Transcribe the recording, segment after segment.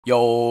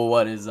Yo,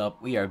 what is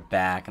up? We are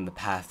back on the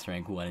path to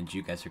rank 1 and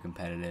you guys are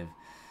competitive.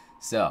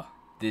 So,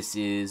 this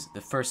is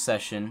the first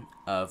session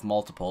of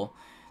multiple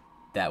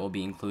that will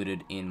be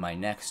included in my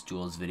next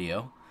Duels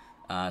video.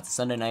 It's a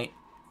Sunday night,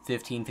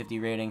 1550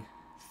 rating,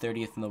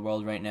 30th in the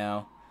world right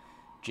now.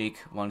 Jake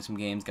won some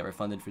games, got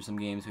refunded for some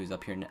games, so he's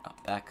up here,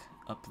 back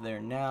up there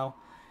now.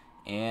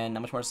 And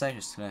not much more to say,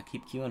 just gonna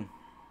keep queuing.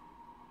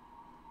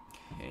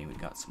 Okay, we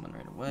got someone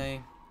right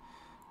away.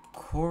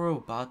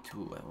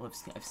 Korobatu. Well,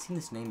 I've seen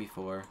this name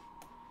before.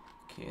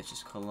 Okay, it's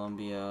just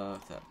Colombia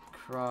with that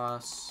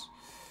cross.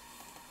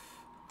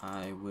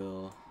 I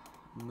will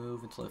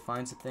move until it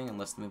finds the thing,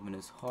 unless the movement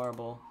is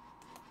horrible.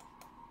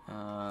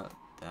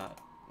 That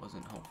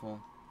wasn't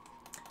helpful.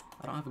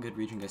 I don't have a good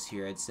region guess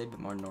here. I'd say a bit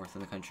more north in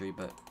the country,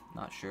 but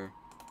not sure.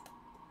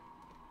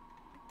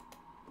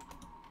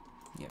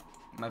 Yeah,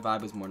 my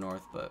vibe was more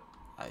north, but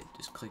I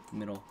just clicked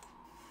middle.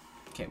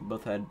 Okay, we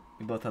both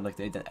had like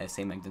the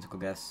same identical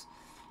guess.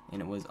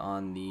 And it was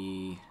on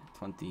the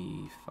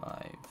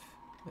 25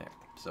 there.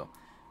 So,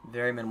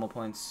 very minimal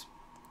points.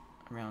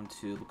 Round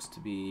 2 looks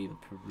to be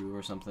Peru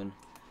or something.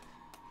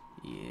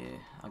 Yeah,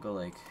 I'll go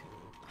like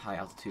high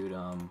altitude,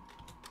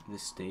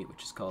 this state,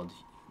 which is called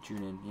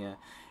Junin. Yeah,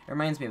 it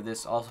reminds me of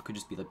this. Also could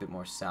just be like a bit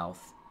more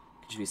south.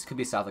 Could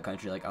be south of the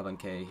country, like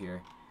Abancay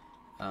here.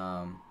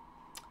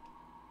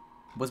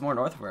 Was more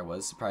north of where I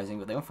was, surprising,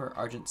 but they went for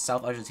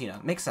South Argentina.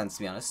 Makes sense,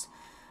 to be honest.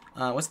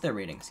 What's their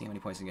rating? See how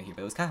many points I get here.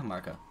 But it was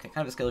Cajamarca. Okay,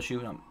 kind of a skill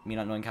issue, me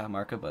not knowing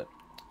Cajamarca, but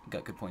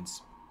got good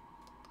points.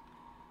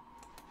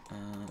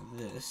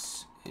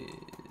 This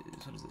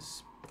is, what is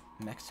this?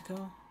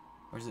 Mexico?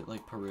 Or is it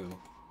like Peru? Or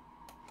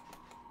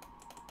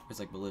it's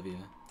like Bolivia?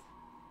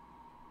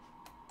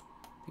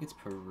 I think it's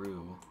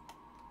Peru.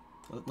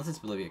 Unless it's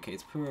Bolivia. Okay,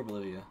 it's Peru or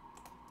Bolivia.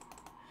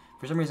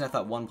 For some reason I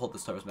thought one pull at the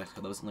start was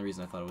Mexico. That was the only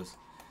reason I thought it was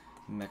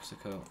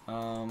Mexico.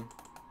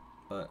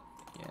 But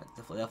yeah,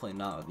 definitely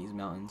not with these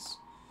mountains.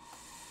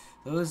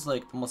 Those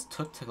like almost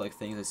took like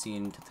things I've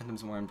seen 10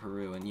 times more in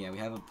Peru, and yeah, we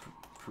have a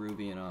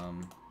Peruvian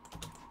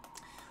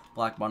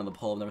black bond on the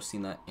pole. I've never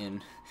seen that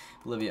in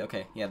Bolivia.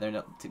 Okay, yeah, they're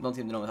don't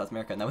seem to know South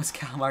America, and that was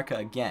Cajamarca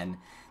again.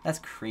 That's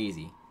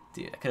crazy,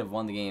 dude. I could have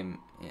won the game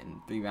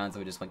in 3 rounds. I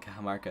would just went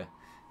Cajamarca,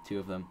 2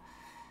 of them.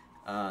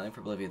 Then for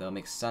Bolivia though,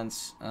 makes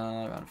sense.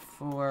 Round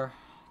 4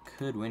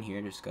 could win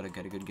here. Just gotta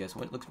get a good guess.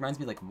 What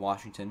reminds me like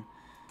Washington.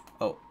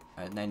 Oh,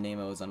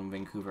 Nanaimo is on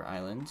Vancouver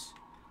Island.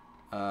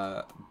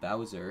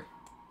 Bowser.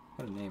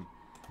 What a name.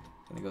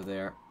 Gonna go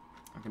there.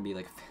 We're gonna be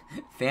like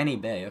Fanny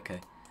Bay, okay.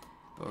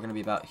 But we're gonna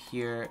be about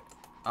here,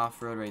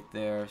 off-road right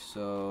there.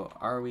 So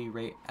are we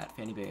right at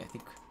Fanny Bay? I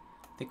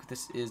think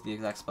this is the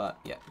exact spot.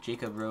 Yeah,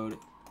 Jacob Road,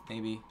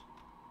 maybe.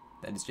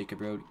 That is Jacob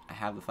Road. I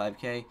have the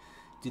 5K.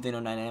 Do they know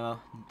 9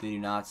 ammo? They do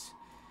not.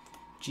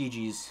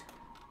 GG's.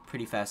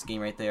 Pretty fast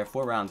game right there.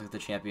 4 rounds with the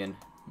champion.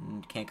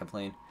 Can't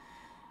complain.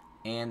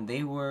 And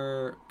they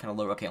were kind of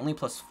low. Okay, only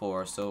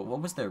 +4. So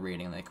what was their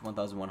rating? Like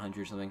 1,100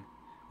 or something?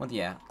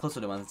 Yeah,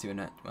 closer to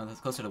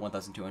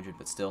 1,200,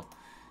 but still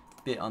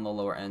a bit on the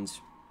lower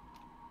end.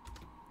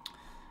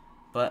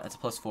 But it's a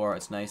 +4.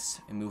 It's nice.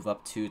 And move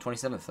up to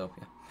 27th, so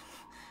yeah,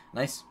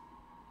 nice.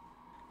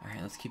 All right,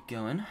 let's keep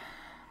going.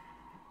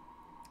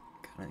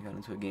 Got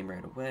into a game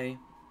right away.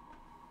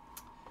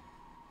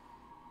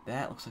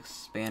 That looks like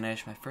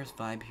Spanish. My first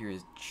vibe here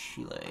is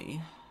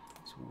Chile.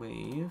 Let's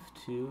wave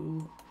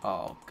to.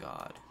 Oh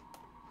God.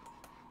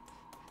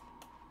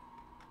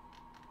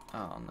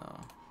 Oh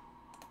no.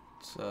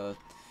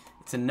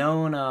 It's a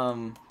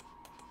known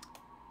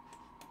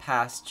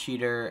past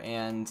cheater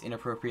and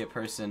inappropriate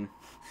person,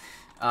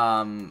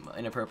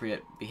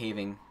 inappropriate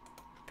behaving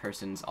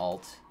person's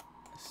alt,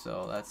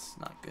 so that's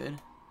not good.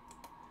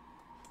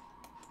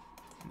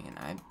 I mean,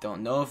 I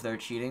don't know if they're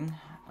cheating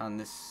on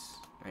this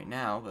right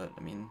now, but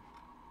I mean,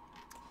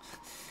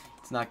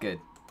 it's not good.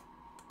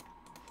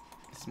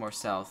 It's more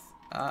south.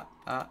 How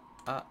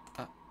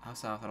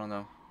south? I don't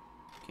know.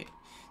 Okay.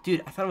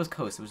 Dude, I thought it was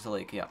coast. It was the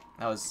lake. Yeah,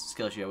 that was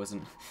skill issue. I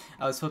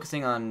was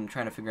focusing on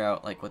trying to figure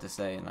out like what to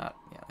say and not.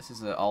 Yeah, this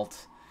is an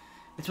alt.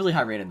 It's really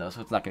high rated though, so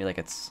it's not gonna be like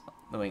it's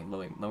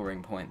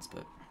lowering points,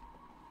 but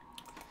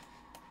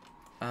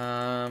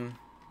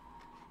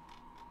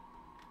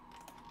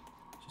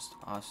just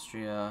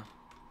Austria.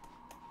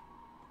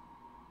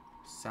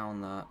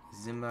 Sauna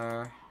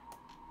Zimmer.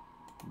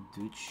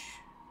 Deutsch.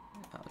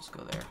 I'll just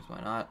go there.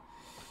 Why not?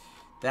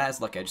 That is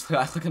lucky. I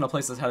looked in a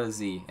place that had a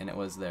Z and it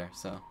was there.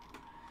 So.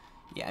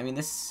 Yeah, I mean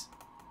this.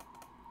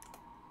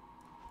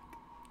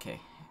 Okay,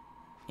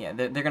 yeah,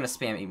 they're gonna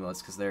spam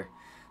emotes because they're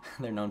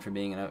known for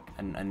being an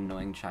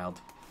annoying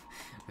child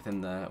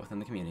within the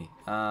community.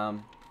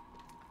 I'm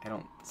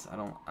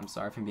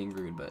sorry for being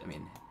rude, but I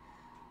mean,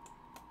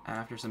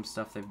 after some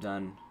stuff they've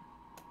done.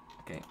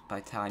 Okay,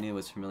 Vital, I knew it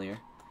was familiar.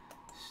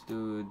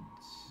 Studzinecci.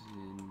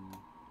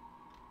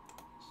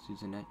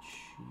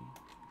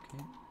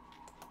 Okay.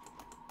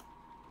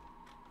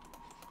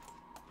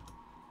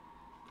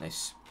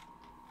 Nice.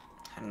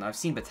 I don't know, I've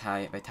seen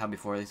Vital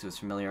before, at least it was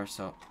familiar,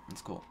 so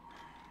it's cool.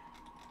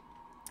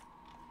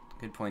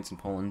 Good points in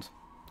Poland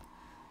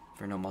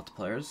for no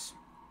multipliers.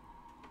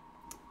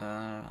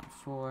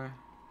 4.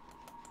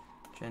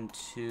 Gen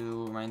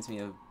 2 reminds me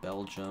of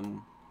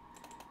Belgium.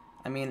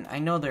 I mean, I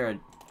know they're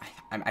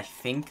I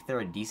think they're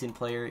a decent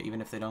player,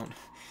 even if they don't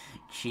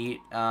cheat.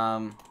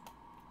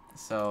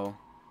 So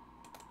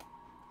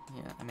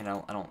yeah, I mean,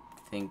 I don't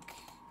think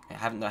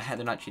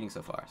they're not cheating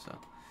so far. So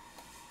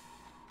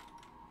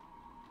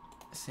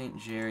Saint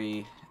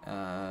Jerry,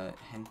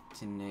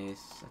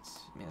 Hentines.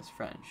 That's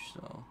French.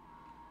 So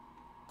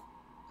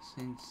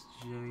Saint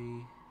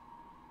Jerry,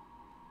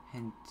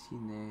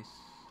 Hentines.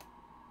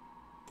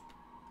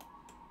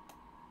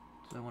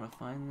 Do I want to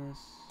find this?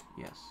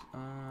 Yes.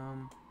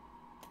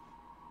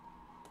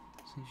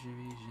 Saint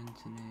Jerry,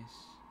 Hentines.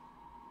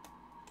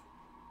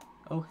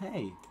 Oh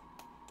hey.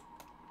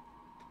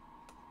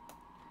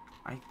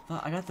 I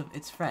thought I got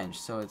it's French,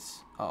 so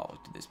it's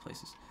this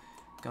places.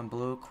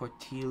 Gamblo,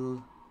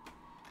 Cortil,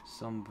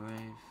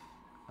 Sombrave,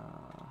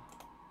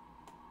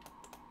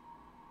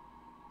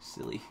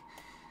 silly.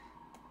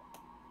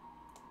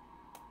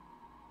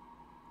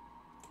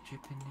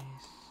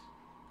 Japanese.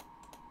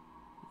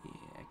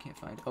 Yeah, I can't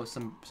find. Oh,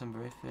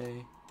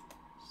 Sombreve.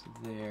 So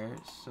there.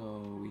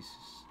 So we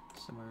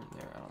somewhere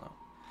there. I don't know.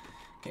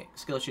 Okay,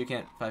 skill issue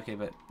can't 5K,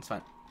 but it's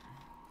fine.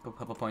 Go a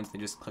couple points. They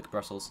just click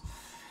Brussels.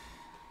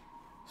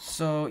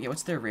 So yeah,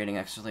 what's their rating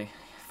actually?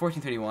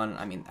 1431.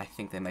 I mean, I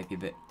think they might be a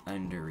bit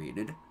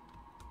underrated,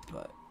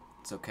 but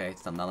it's okay.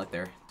 It's not like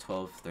they're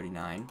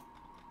 1239.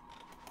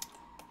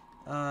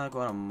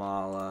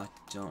 Guatemala.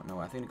 Don't know.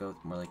 I think it goes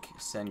more like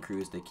San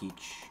Cruz de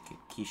Quiche.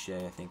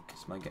 I think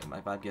is my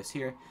vibe guess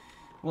here.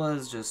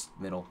 Was just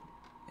middle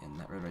in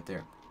that road right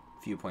there.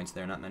 Few points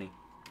there, not many.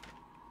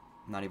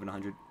 Not even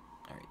 100.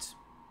 All right.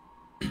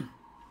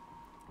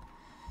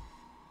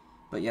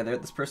 But yeah,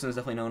 this person is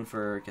definitely known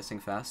for guessing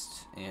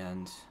fast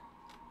and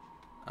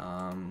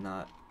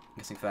not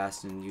guessing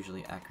fast and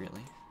usually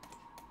accurately.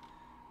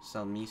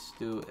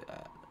 Salmistu,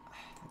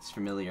 it's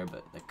familiar,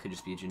 but that could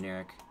just be a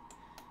generic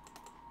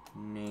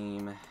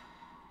name. I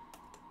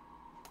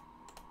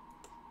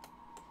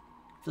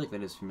feel like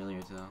that is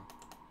familiar though.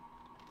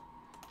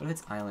 What if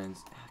it's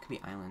islands? It could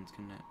be islands,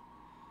 couldn't it?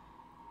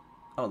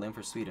 Oh, name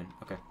for Sweden.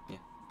 Okay, yeah.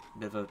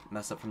 Bit of a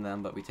mess up from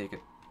them, but we take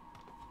it.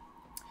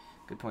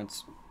 Good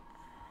points.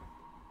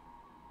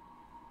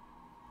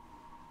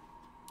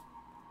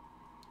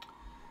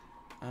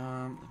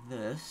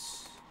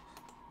 This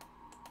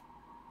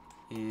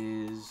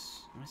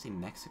is, I want to say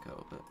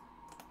Mexico, but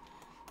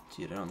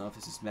dude, I don't know if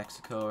this is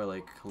Mexico or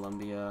like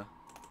Colombia.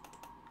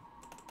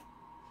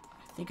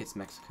 I think it's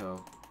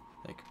Mexico,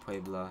 like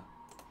Puebla,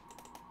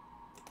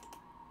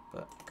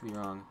 but I could be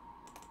wrong.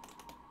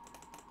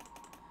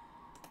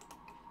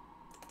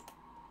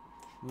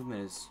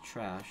 Movement is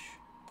trash.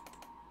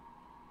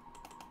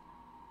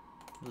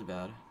 Really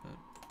bad, but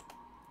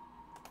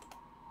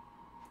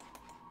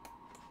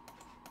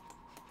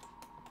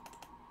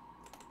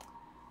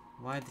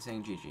why are they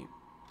saying GG?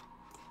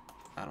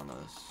 I don't know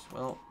this.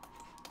 Well,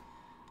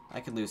 I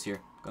could lose here.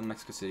 Go to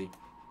Mexico City.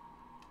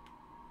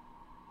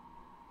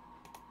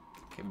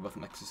 Okay, we both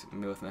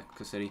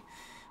Mexico City.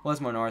 Well,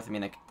 it's more north. I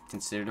mean, I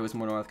considered it was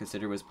more north.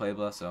 Considered it was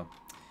Puebla. So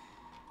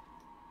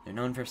they're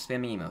known for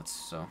spamming emotes.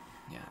 So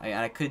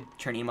yeah, I could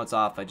turn emotes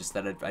off. I just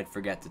thought I'd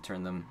forget to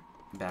turn them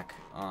back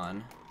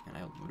on, and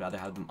I would rather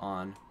have them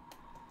on.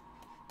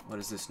 What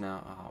is this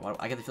now? Well,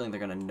 I get the feeling they're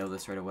gonna know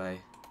this right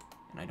away,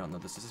 and I don't know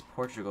this. This is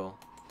Portugal.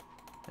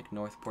 Like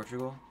North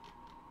Portugal?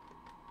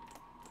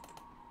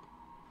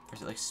 Or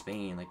is it like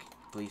Spain, like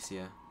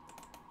Galicia?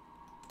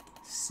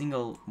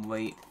 Single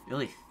white,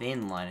 really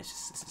thin line. It's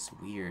just, this is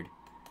weird.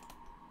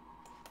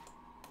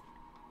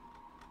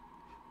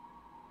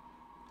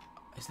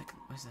 Is that,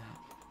 what is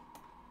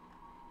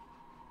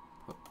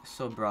that?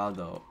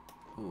 Sobrado.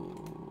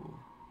 Ooh.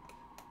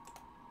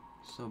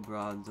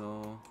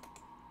 Sobrado.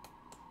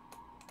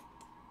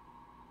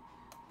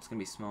 It's gonna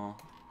be small.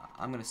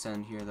 I'm gonna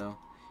send here though.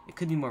 It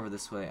could be more over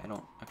this way. I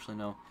don't actually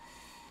know.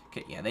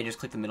 Okay, yeah, they just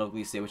clicked the middle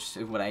Galicia, which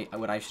is what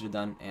I should have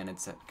done, and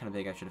it's kind of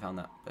big. I should have found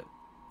that, but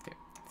okay,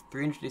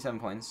 357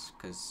 points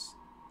because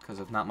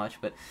of not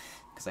much, but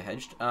because I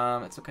hedged.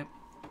 It's okay.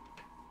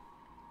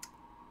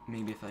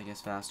 Maybe if I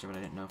guess faster, but I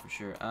didn't know for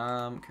sure.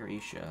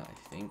 Croatia, I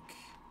think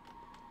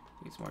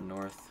it's more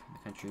north in the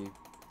country.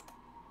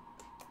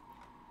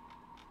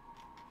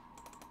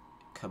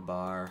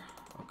 Kabar,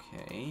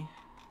 okay.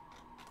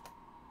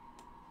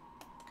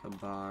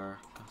 Kabar,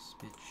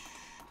 Gospic.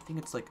 I think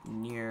it's like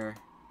near.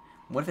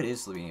 What if it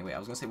is Slovenia? Wait, I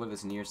was gonna say what if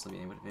it's near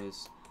Slovenia. What if it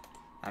is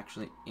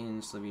actually in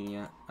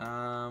Slovenia?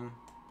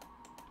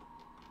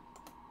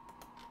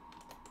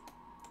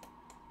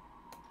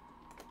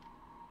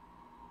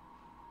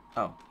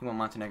 Oh, you want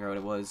Montenegro?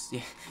 It was.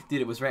 Yeah, dude,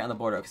 it was right on the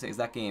border. Okay, is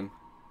that game?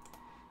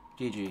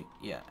 GG.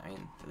 Yeah, I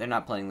mean they're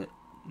not playing.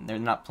 They're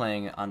not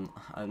playing on.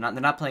 They're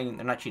not playing.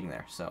 They're not cheating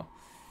there. So.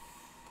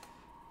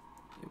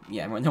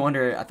 Yeah, no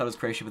wonder I thought it was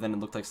Croatia, but then it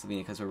looked like Slovenia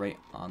because we're right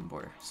on the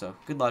border. So,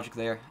 good logic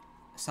there.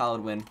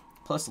 Solid win.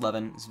 Plus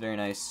 11 is very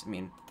nice. I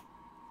mean,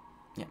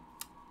 yeah.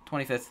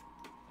 25th.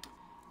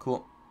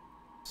 Cool.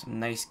 Some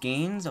nice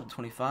gains up to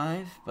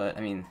 25, but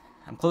I mean,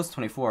 I'm close to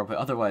 24, but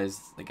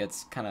otherwise it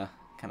gets kind of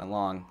kind of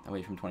long,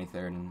 away from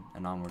 23rd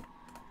and onward.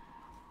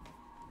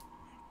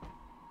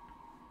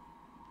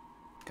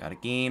 Got a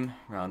game,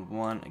 round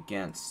 1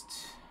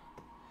 against...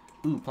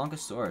 Ooh,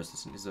 Plonkosaurus.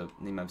 This is a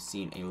name I've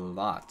seen a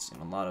lot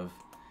in a lot of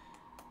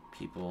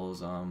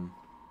people's...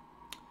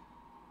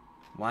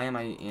 Why am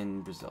I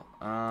in Brazil?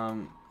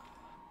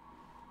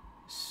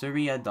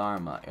 Surya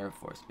Dharma Air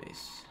Force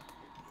Base.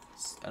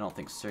 I don't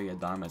think Surya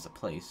Dharma is a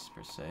place,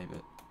 per se,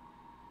 but...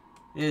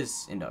 It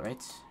is Indo,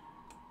 right?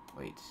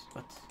 Wait,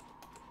 what?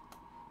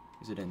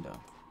 Is it Indo?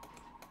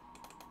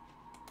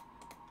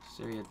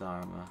 Surya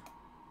Dharma.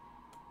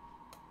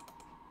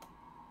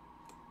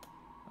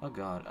 Oh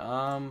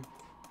god,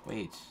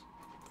 wait.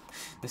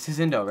 This is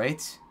Indo,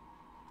 right?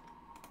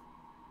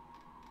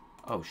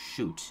 Oh,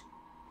 shoot.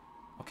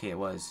 Okay, it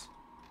was.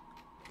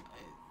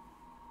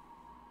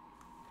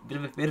 Bit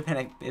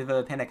of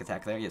a panic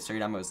attack there. Yeah, Surya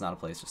Dharma was not a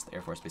place, just the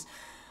Air Force Base.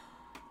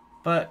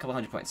 But a couple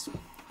 100 points.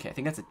 Okay, I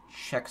think that's a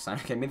Czech sign.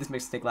 Okay, I made this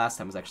mistake last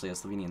time. It was actually a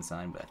Slovenian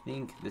sign, but I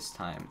think this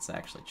time it's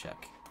actually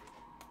Czech.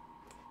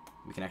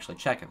 We can actually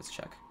check if it's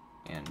Czech.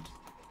 And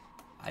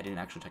I didn't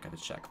actually check if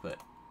it's Czech,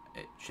 but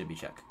it should be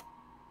Czech.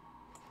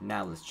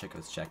 Now let's check if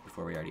it's Czech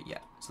before we already... Yeah,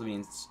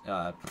 Slovenians...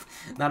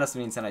 not a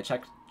Slovenian sign. I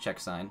checked Czech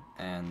sign,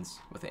 and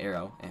with the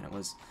arrow, and it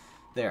was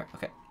there.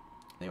 Okay.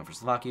 They went for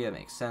Slovakia. It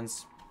makes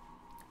sense.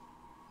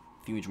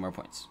 A few more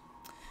points.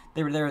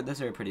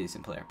 Those are a pretty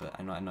decent player, but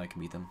I know I can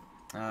beat them.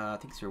 I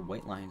think these are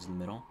white lines in the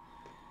middle.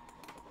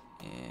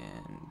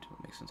 And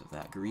what makes sense of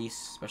that?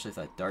 Greece, especially with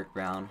that dark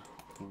brown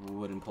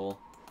wooden pole.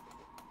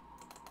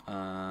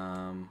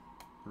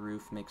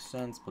 Roof makes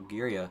sense.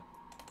 Bulgaria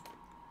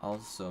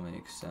also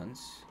makes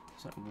sense.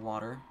 Is that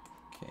water?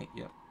 Okay,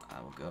 yep.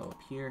 I will go up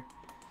here.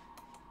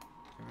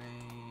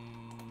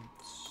 Right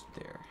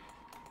there.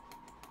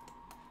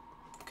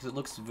 Because it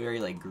looks very,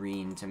 like,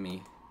 green to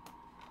me.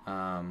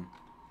 It's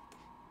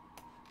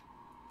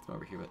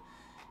over here, but...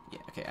 Yeah,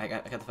 okay, I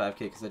got the 5K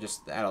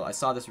because I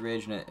saw this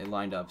ridge and it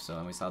lined up,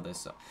 and we saw this,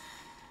 so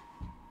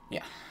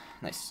yeah,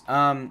 nice.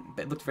 But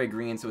it looked very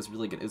green, so it was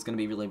really good. It was gonna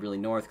be really, really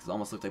north because it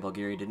almost looked like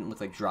Bulgaria. It didn't look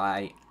like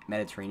dry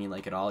Mediterranean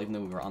like at all, even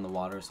though we were on the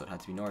water, so it had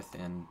to be north.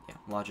 And yeah,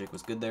 logic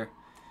was good there.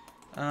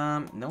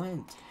 No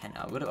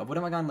antenna. Would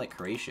have I gone like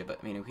Croatia? But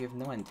I mean, if we have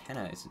no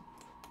antenna, is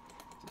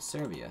it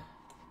Serbia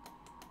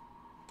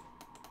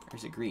or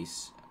is it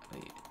Greece?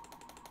 Wait,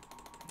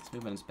 this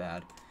movement is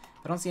bad.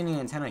 If I don't see any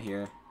antenna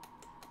here.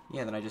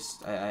 Yeah, then I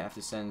have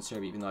to send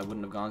Serbia, even though I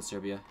wouldn't have gone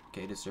Serbia.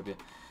 Okay, it is Serbia.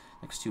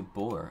 Next to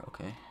Bor,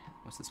 okay.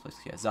 What's this place?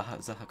 Yeah,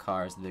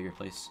 Zahakar is the bigger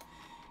place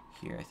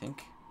here, I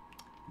think.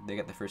 They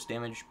got the first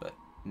damage, but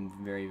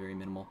very, very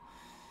minimal.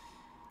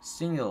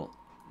 Single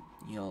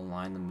yellow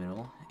line in the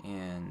middle,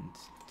 and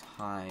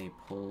tie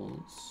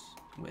poles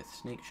with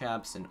snake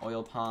traps and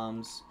oil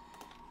palms,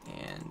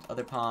 and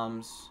other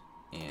palms,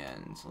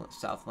 and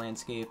south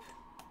landscape.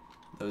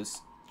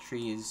 Those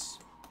trees,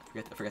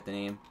 I forget the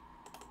name,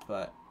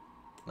 but...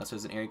 Unless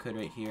there's an area code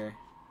right here,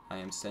 I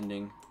am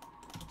sending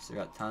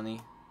Surat Thani.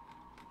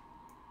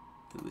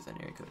 Ooh, is that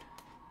an area code?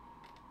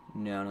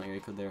 No, no area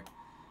code there.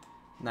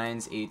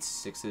 9s, 8s,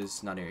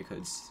 6s, not area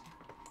codes.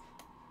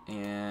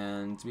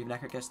 And we have an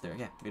accurate guess there.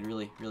 Yeah, we had a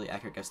really, really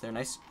accurate guess there.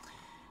 Nice.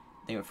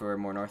 They went for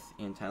more north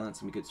in Thailand,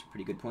 so we get some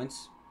pretty good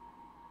points.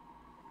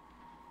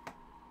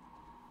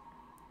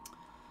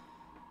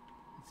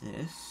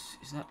 This,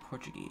 is that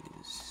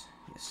Portuguese?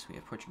 Yes, we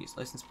have Portuguese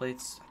license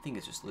plates. I think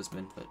it's just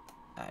Lisbon, but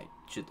I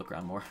should look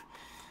around more.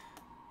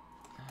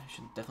 I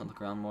should definitely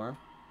look around more.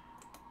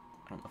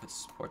 I don't know if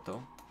it's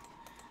Porto.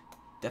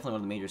 Definitely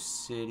one of the major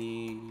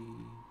cities.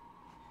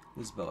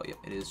 Lisboa, yep,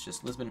 it is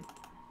just Lisbon.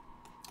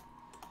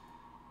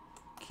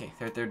 Okay,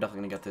 they're definitely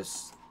gonna get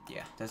this.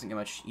 Yeah, doesn't get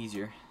much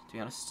easier, to be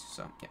honest,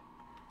 so, yeah.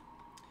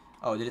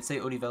 Oh, did it say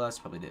Odivelas?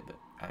 Probably did, but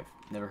I've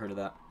never heard of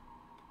that.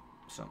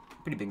 So,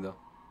 pretty big, though.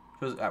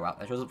 Oh, wow,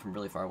 that shows up from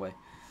really far away.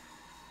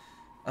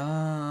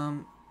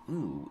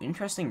 Ooh,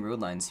 interesting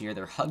road lines here.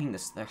 They're hugging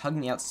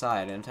the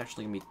outside, and it's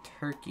actually gonna be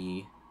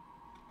Turkey.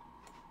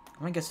 I'm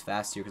gonna guess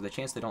fast here, because the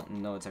chance they don't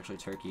know it's actually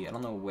Turkey. I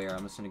don't know where,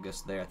 I'm just gonna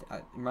guess there.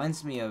 It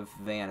reminds me of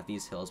Van at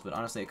these hills, but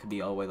honestly it could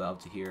be all the way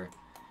up to here.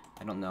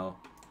 I don't know.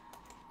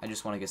 I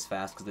just want to guess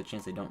fast, because the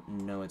chance they don't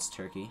know it's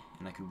Turkey,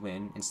 and I could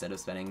win, instead of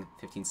spending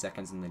 15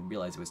 seconds and then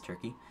realize it was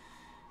Turkey.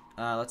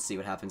 Let's see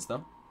what happens,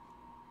 though.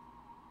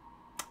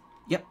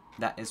 Yep,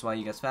 that is why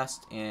you guess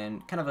fast,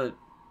 and kind of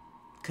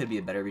could be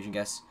a better region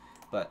guess.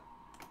 But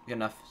good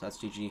enough. So that's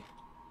GG.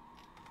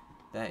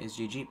 That is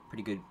GG.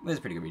 Pretty good. It was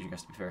a pretty good region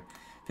guess, to be fair.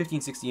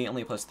 1568,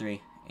 only a +3,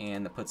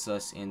 and that puts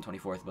us in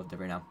 24th above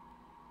Denver now.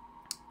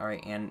 All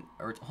right, and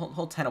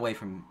hold 10 away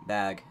from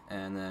bag,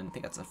 and then I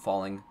think that's a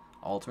falling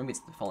alt. Maybe it's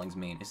the falling's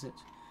main. Is it?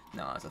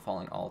 No, it's a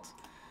falling alt.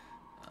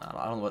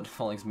 I don't know what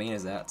falling's main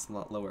is at. It's a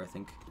lot lower, I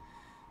think.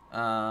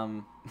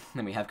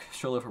 Then we have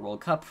controller for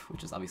World Cup,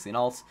 which is obviously an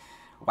alt.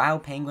 WoW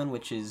Penguin,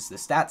 which is, the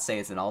stats say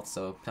it's an alt,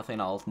 so definitely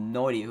an alt.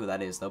 No idea who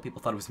that is, though.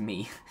 People thought it was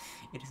me.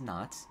 It is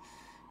not.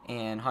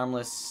 And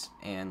Harmless,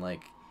 and,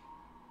 like,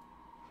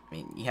 I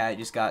mean, yeah, I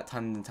just got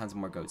tons and tons of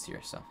more goats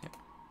here, so, yeah.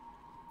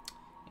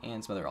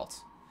 And some other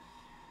alts.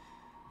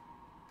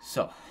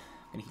 So,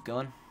 Gonna keep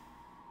going.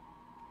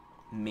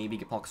 Maybe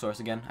get Pulchosaurus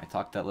again. I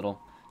talked that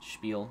little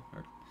spiel,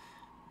 or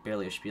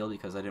barely a spiel,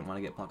 because I didn't want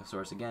to get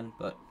Pulchosaurus again,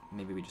 but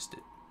maybe we just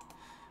did.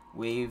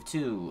 Wave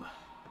 2.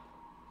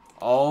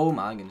 Oh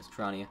my goodness,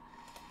 Crania.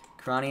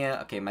 Crania,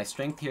 okay, my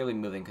strength here will be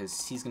moving,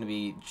 because he's going to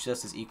be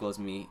just as equal as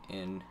me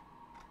in,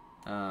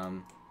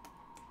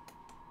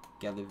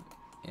 gather,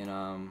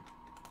 in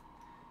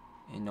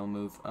no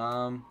move.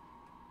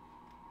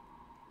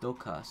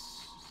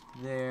 Dokas,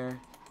 there.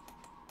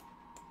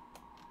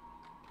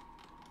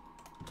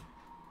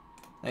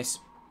 Nice,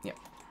 yep.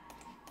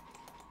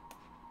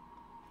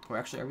 We're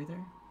actually, are we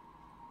there?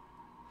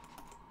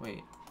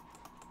 Wait.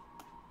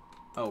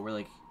 Oh, we're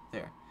like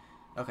there.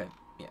 Okay,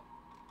 yeah.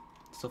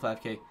 Still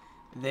 5k.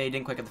 They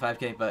didn't quite get the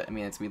 5k, but I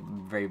mean, it's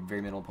very,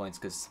 very minimal points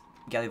because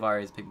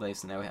Gallivare is a big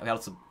place, and we have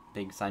also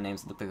big sign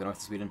names that look like the north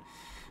of Sweden.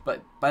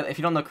 But if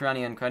you don't know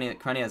Crania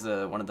is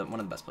one of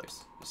the best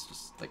players. It's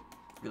just like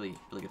really,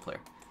 really good player.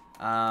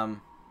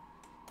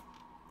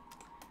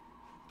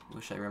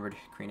 Wish I remembered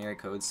Korean area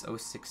codes.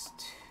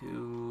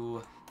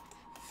 062.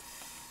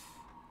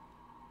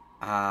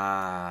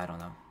 I don't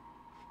know.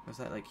 Was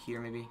that like here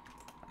maybe?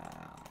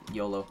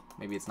 YOLO.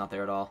 Maybe it's not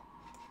there at all.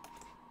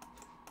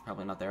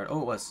 Probably not there.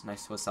 Oh, it was.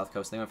 Nice. It was South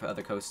Coast. They went for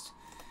other coast.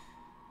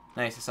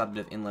 Nice. It's a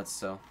bit of inlets,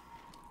 so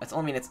that's all.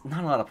 I mean, it's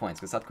not a lot of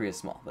points because South Korea is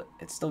small, but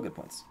it's still good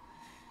points.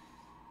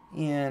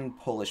 And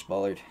Polish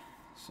Bollard.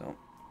 So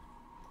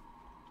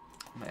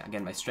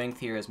again, my strength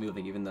here is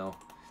moving, even though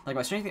like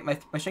my strength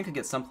could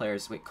get some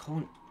players.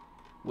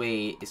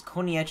 Wait, is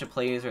Koniech a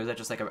place, or is that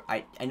just like a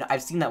I know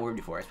I've seen that word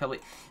before. It's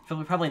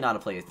probably not a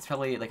place. It's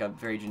probably like a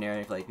very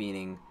generic, like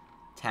meaning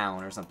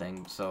town or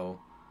something. So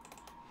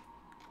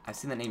I've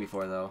seen that name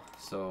before though.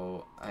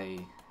 So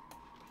I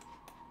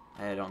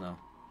don't know.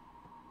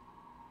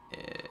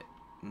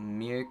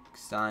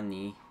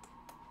 Mirksani.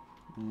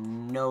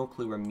 No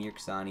clue where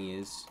Mirksani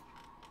is.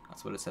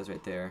 That's what it says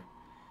right there.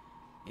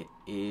 It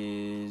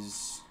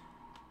is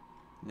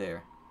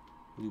there.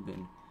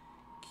 Lubin.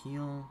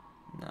 Kiel.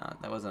 Nah,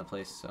 that wasn't a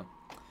place, so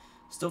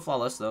still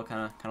flawless though.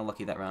 Kind of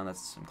lucky that round.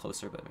 That's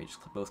closer, but we just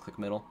both click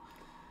middle.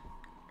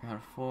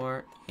 Round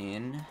 4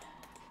 in.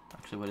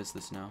 Actually, what is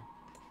this now?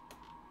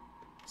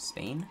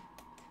 Spain?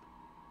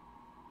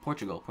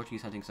 Portugal.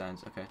 Portuguese hunting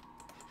signs. Okay.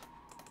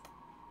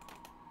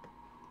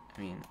 I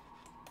mean,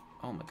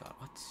 oh my god,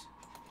 what?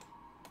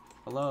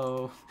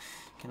 Hello?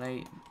 Can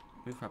I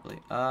move properly?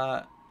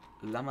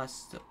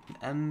 Lamas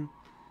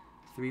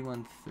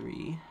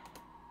M313.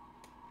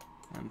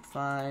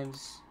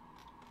 M5s.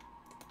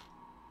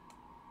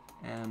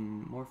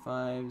 More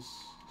 5s.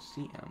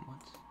 CM,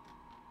 what?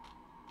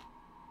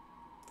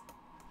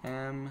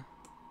 M.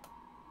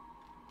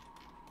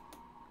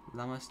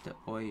 Lamas de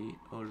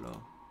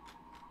Olo.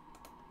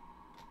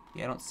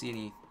 Yeah, I don't see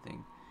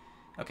anything.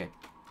 Okay.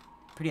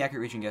 Pretty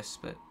accurate region guess,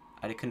 but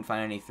I couldn't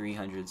find any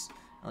 300s.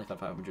 I only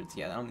found 500s.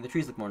 Yeah, the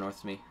trees look more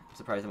north to me. I'm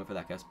surprised I went for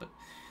that guess, but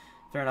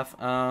fair enough.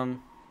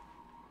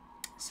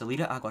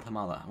 Salida a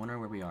Guatemala. I wonder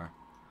where we are.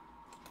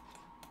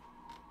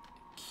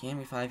 Can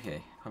be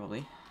 5k,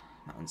 probably.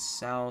 Mountain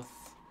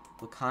south.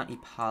 Volcan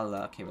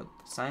Ipala. Okay, but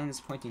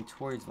signs pointing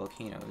towards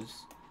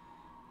volcanoes.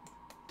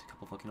 A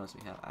couple volcanoes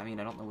we have. I mean,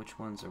 I don't know which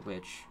ones are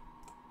which.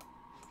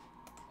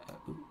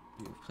 Ooh,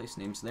 we have place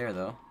names there,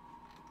 though.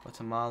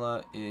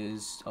 Guatemala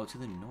is... oh, to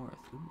the north.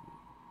 Ooh.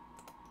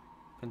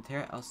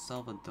 Frontera El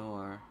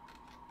Salvador.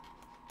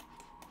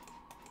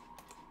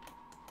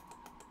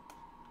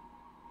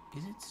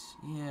 Is it?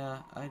 Yeah,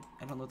 I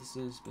don't know what this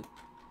is, but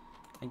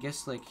I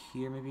guess like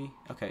here maybe.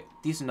 Okay,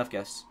 decent enough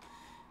guess.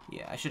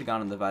 Yeah, I should have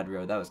gone on the Divide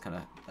Road. That was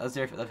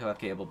there for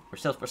 5k. We're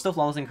still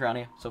flawless in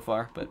Krania so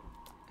far, but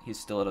he's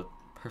still at a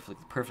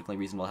perfectly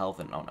reasonable health.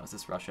 And oh no, is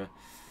this Russia?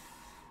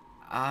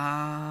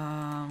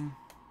 Oh,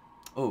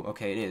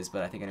 okay, it is,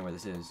 but I think I know where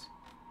this is.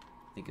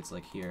 I think it's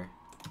like here.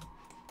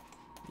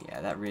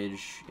 Yeah, that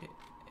ridge.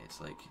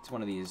 It's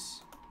one of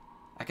these.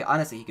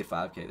 Honestly, he could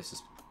 5k. This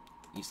is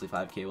easily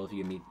 5k. Well, if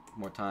you give me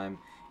more time,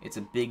 it's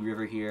a big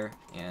river here,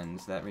 and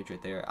that ridge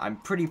right there. I'm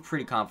pretty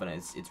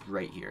confident it's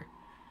right here.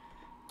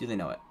 Do they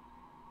know it?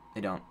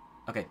 They don't.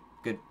 Okay,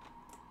 good.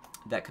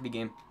 That could be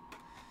game.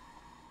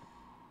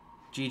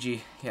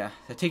 GG. Yeah,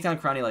 to take down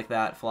Crony like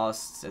that,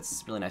 flawless.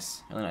 It's really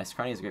nice. Really nice.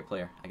 Crony is a great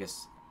player, I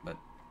guess. But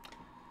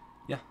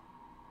yeah,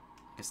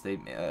 I guess they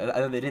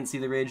either they didn't see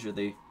the ridge, or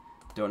they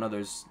don't know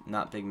there's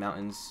not big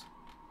mountains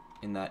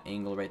in that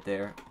angle right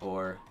there,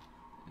 or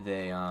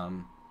they I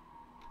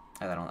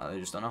don't know. They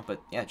just don't know.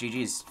 But yeah,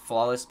 GG's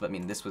flawless. But I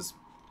mean, this was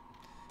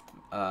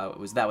that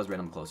was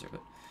random closer.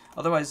 But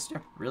otherwise, yeah,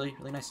 really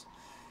nice.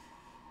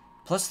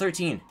 Plus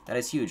 13. That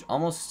is huge.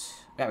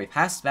 Almost. Yeah, we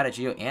passed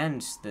Batagio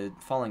and the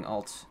falling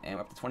alt, and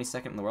we're up to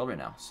 22nd in the world right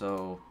now.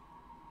 So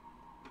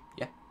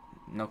yeah,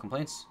 no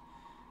complaints.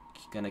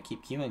 Gonna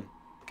keep queuing.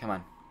 Come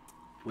on.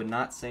 Would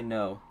not say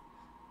no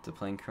to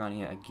playing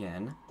Crania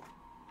again.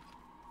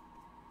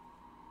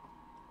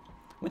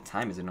 What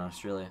time is it in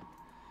Australia?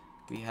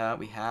 We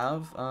have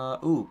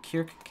ooh,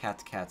 Kirk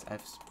Cat. Have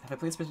I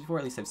played this before?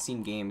 At least I've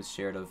seen games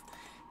shared of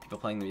people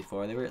playing them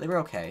before. They were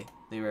okay.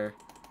 They were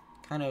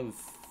kind of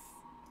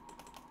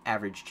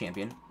average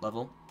champion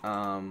level.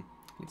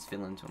 It's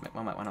Finland.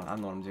 Why not? I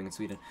don't know what I'm doing in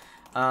Sweden.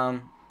 Yeah,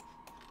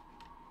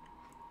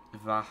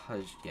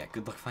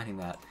 good luck finding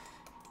that.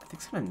 I think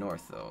it's kind of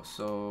north though.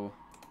 So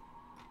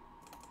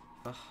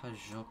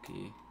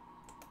Vahajoki.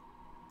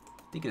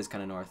 I think it is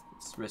kind of north.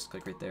 It's risk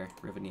like right there.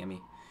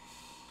 Rovaniemi.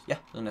 Yeah,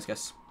 really nice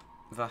guess.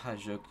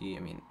 Vahajoki.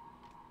 I mean,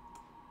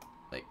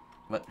 like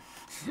what?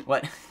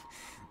 What?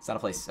 It's not a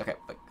place. Okay,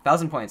 like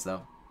 1,000 points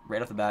though,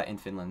 right off the bat in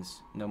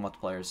Finland's. No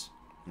multipliers.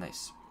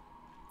 Nice.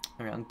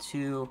 Round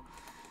 2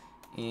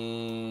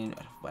 in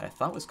what I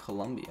thought was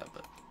Colombia,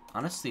 but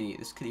honestly,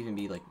 this could even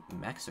be like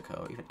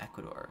Mexico, even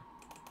Ecuador.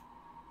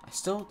 I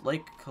still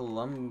like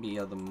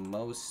Colombia the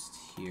most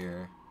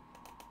here,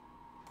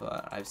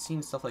 but I've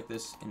seen stuff like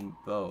this in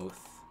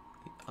both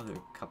the other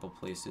couple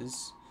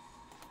places.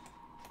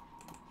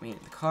 I mean,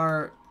 the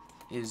car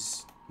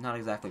is not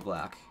exactly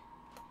black,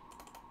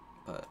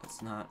 but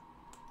it's not.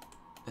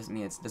 Doesn't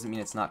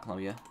mean it's not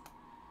Colombia.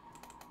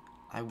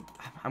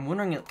 I'm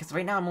wondering, because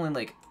right now I'm only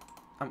like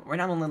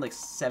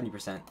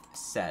 70%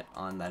 set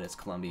on that it's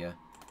Colombia.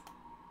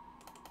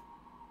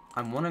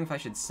 I'm wondering if I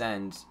should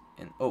send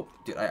an oh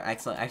dude, I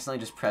accidentally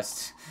just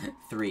pressed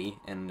 3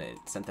 and it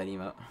sent that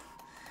emote.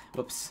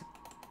 Whoops.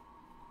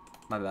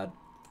 My bad.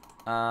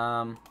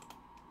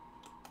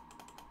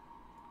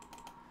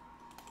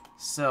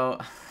 So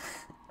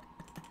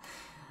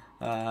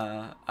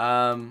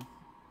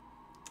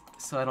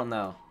so I don't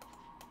know.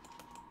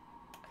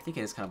 I think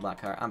it is kind of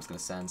black car. I'm just gonna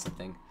send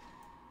something.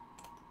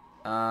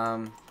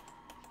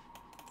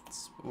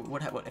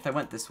 What if I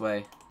went this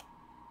way?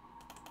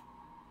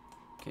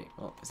 Okay,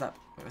 well, was that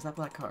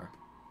black car?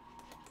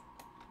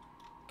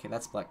 Okay,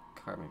 that's black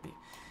car maybe.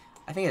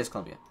 I think it is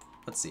Colombia.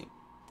 Let's see.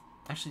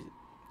 Actually,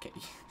 okay,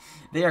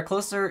 they are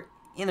closer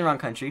in the wrong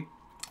country.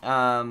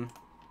 Not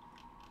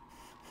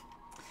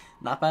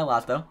by a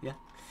lot though. Yeah.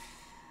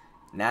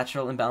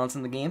 Natural imbalance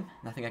in the game.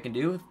 Nothing I can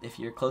do. If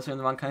you're closer in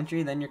the wrong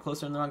country, then you're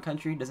closer in the wrong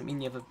country. Doesn't mean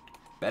you have a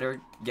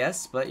better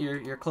guess, but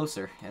you're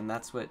closer, and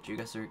that's what true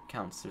guesser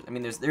counts. I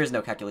mean, there is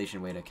no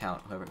calculation way to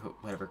count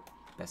whatever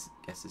best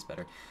guess is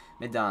better.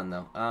 Medan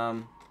though.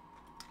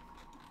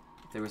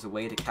 If there was a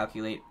way to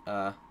calculate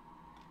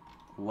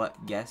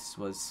what guess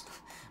was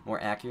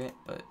more accurate,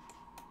 but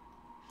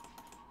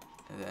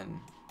then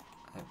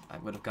I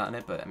would have gotten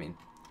it. But I mean,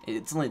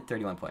 it's only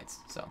 31 points,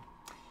 so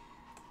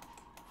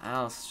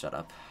I'll shut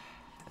up.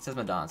 It says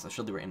Medan, so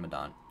surely we're in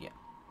Medan. Yeah.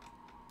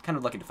 Kind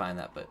of lucky to find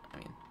that, but, I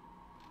mean,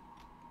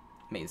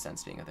 made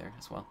sense being there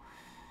as well.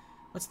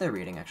 What's their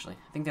rating, actually?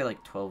 I think they're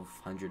like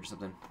 1,200 or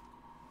something.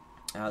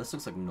 This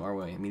looks like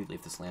Norway immediately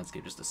with this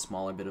landscape. Just a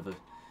smaller bit of a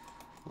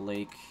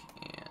lake.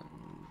 And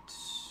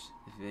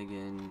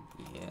Vigan,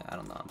 yeah, I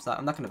don't know.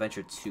 I'm not going to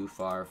venture too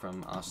far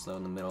from Oslo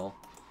in the middle.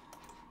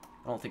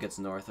 I don't think it's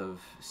north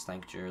of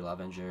Stavanger,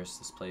 Lavengers,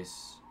 this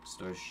place,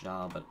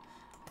 Storsja, but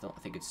I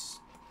don't think it's...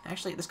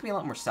 Actually, this could be a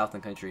lot more south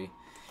than country.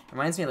 It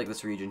reminds me of like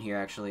this region here,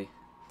 actually.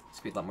 This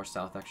could be a lot more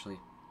south, actually.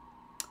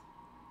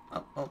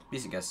 Oh, well,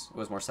 decent guess. It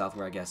was more south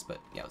where I guessed, but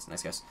yeah, it was a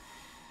nice guess.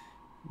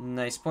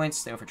 Nice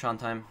points. They went for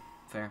Trondheim.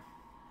 Fair.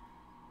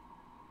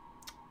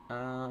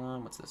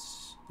 What's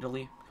this?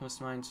 Italy comes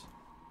to mind.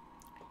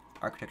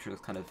 Architecture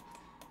looks kind of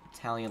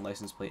Italian.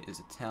 License plate is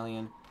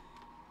Italian.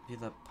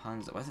 Villa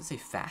Panza. Why does it say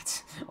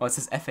fat? Oh, it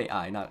says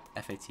FAI, not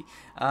FAT.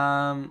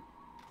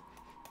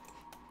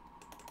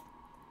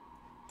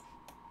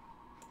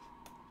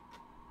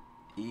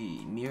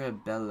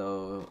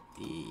 Mirabello,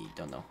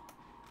 don't know.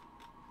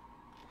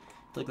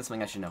 I feel like that's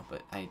something I should know,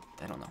 but I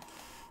don't know.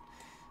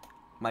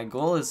 My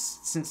goal is,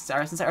 since I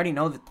already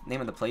know the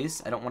name of the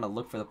place, I don't want to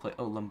look for the place.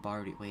 Oh,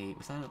 Lombardy. Wait,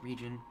 was that a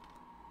region?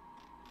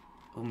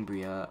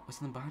 Umbria. Was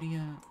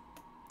Lombardia?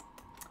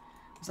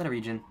 Was that a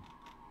region?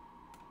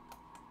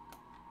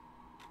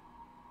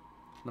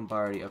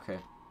 Lombardy, okay.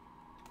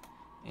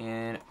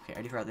 And, okay, I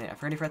already forgot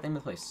the name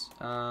of the place.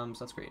 So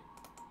that's great.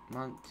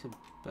 Montebello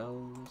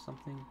or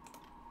something?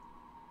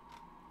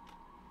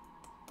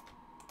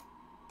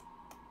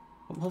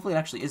 Hopefully it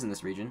actually is in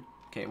this region.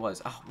 Okay, it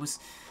was. Oh, it was.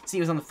 See, it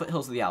was on the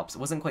foothills of the Alps. It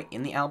wasn't quite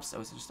in the Alps. It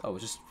was just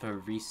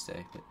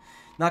Farise, but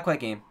not quite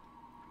game.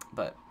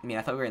 But I mean,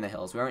 I thought we were in the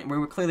hills. We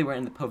were clearly we're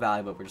in the Po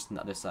Valley, but we're just on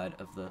the other side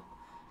of the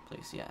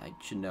place. Yeah, I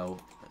should know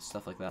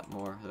stuff like that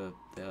more.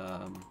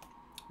 The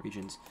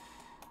regions.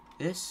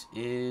 This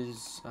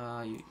is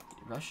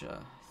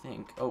Russia, I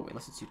think. Oh,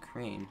 unless it's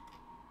Ukraine.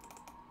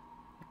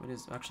 What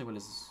is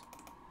this?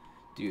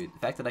 Dude, the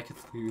fact that I could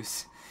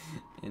lose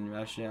in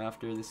Russia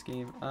after this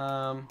game.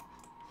 I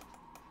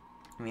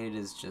mean, it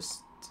is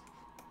just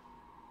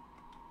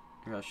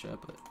Russia,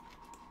 but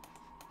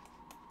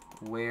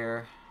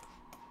where?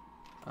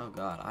 Oh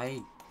God,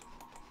 I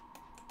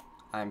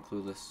am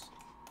clueless.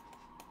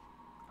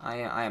 I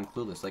am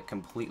clueless, like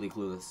completely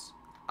clueless.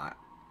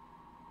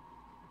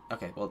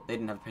 Okay, well they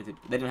didn't have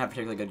a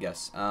particularly good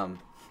guess.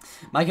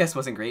 My guess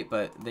wasn't great,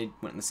 but they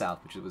went in the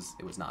south, which it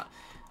was not.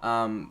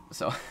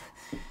 So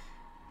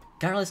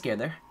got really scared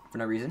there for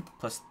no reason.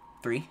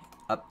 +3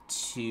 up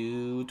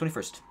to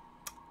 21st.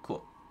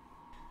 Cool.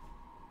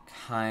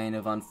 Kind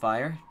of on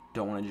fire.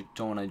 Don't want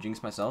to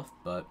jinx myself,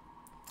 but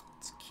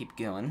Let's keep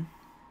going.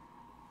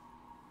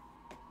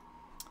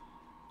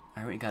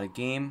 Alright, we got a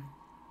game.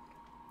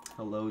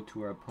 Hello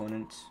to our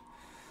opponent.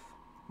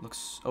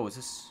 Looks... Oh, is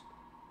this...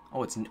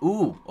 Oh, it's...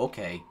 Ooh,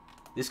 okay.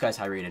 This guy's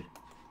high rated.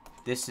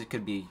 This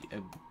could be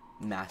a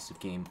massive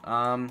game.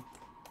 I'm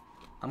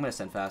gonna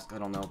send fast. I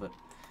don't know, but...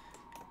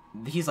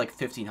 He's like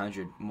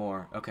 1,500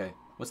 more. Okay,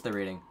 what's the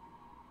rating?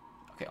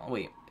 Okay, oh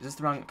wait, is this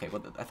the wrong... Okay,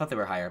 well, I thought they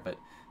were higher, but...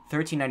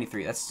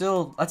 1393. That's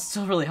still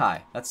really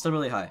high. That's still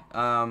really high.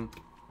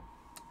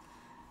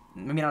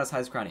 Maybe not as high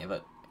as Crania,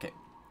 but... Okay.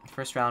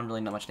 First round,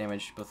 really not much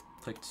damage. Both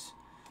clicked...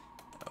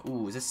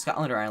 Ooh, is this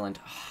Scotland or Ireland?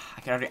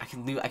 I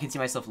can see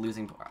myself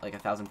losing like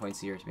 1,000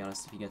 points here, to be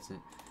honest, if he gets it.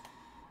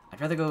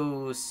 I'd rather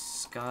go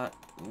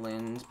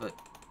Scotland, but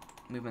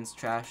movement's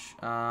trash.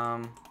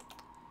 Don't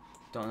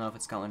know if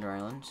it's Scotland or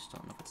Ireland.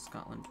 Don't know if it's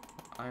Scotland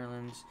or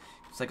Ireland.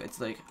 It's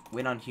like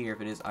win on here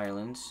if it is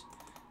Ireland.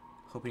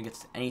 Hoping he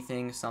gets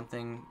anything,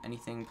 something,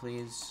 anything,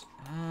 please.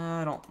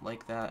 I don't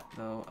like that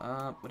though.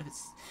 What if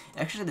it's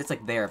actually it's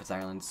like there if it's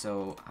Ireland?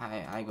 So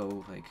I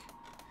go like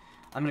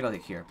I'm gonna go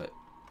like here, but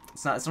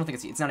it's not. I don't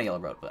think it's not a yellow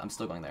road, but I'm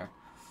still going there.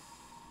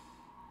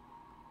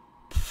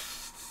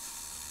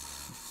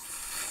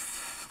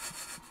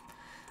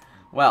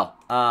 Well,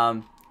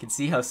 you can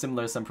see how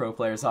similar some pro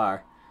players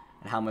are,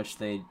 and how much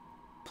they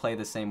play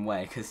the same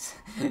way, because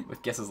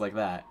with guesses like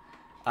that.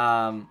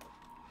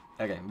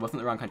 Okay, both in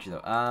the wrong country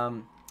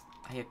though.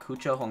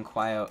 Ayacucho,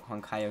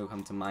 Huancayo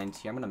come to mind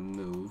here. I'm gonna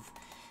move,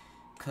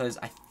 because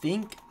I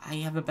think I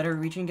have a better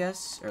region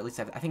guess, or at least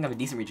I think I have a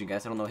decent region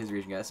guess. I don't know his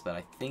region guess, but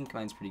I think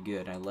mine's pretty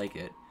good, and I like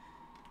it.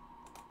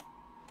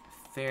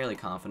 Fairly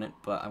confident,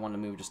 but I want to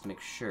move just to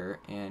make sure.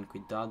 And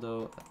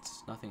Cuidado,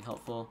 that's nothing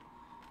helpful.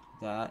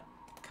 That.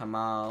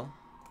 Kamal.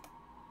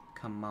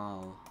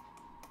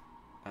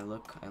 I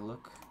look.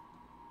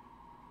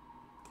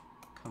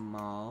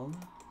 Kamal.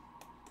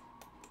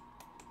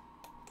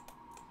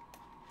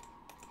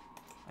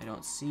 I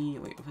don't see.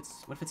 Wait,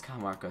 what if it's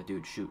Cajamarca,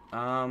 dude? Shoot.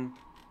 I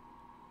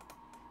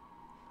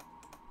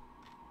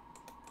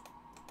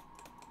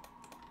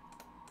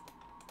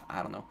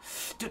don't know,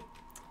 dude.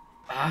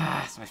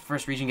 It's my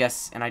first region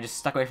guess, and I just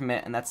stuck away from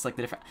it, and that's like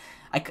the different.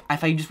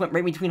 If I just went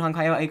right between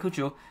Huancayo and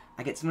Ayacucho,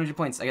 I get 700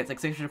 points. I get like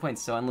 600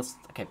 points. So unless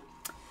okay.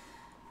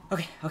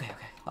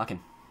 Lock in.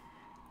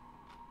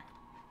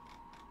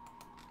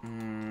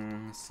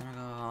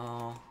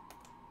 Senegal.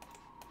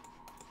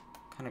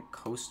 Kind of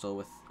coastal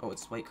with. Oh,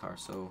 it's white car.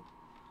 So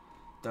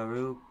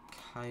Daru,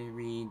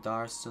 Kairi,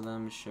 Dar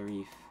Salam,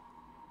 Sharif.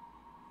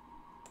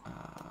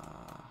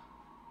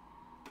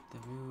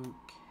 Daru,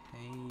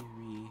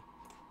 Kairi.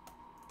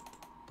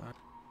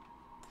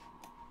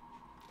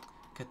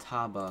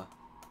 Catawba.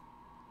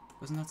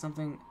 Wasn't that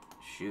something?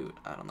 Shoot,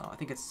 I don't know. I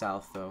think it's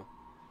south though.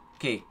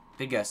 Okay,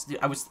 good guess. Dude,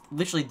 I was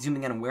literally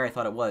zooming in on where I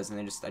thought it was, and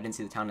I didn't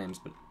see the town names.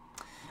 But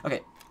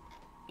okay,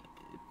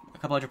 a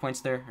couple hundred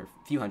points there, or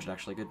a few hundred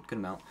actually. Good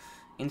amount.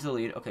 Into the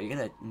lead. Okay, you get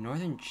a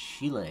northern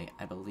Chile,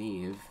 I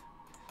believe.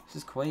 This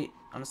is quite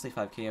honestly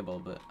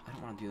 5Kable, but I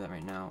don't want to do that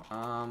right now.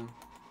 I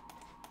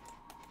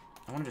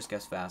want to just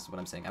guess fast. Is what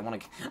I'm saying. I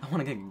want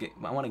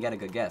to get a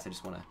good guess. I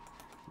just want to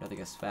rather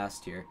guess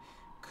fast here.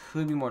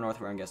 Could be more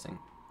north where I'm guessing.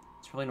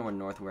 It's probably more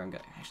north where I'm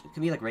guessing. Actually, it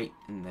could be like right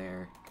in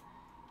there.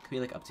 Could be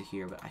like up to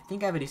here, but I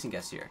think I have a decent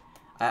guess here.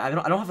 I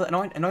know I don't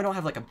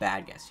have like a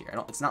bad guess here.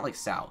 It's not like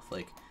south.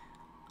 Like,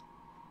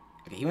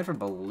 okay, he went for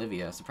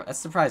Bolivia. That's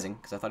surprising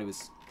because I thought he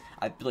was.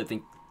 I really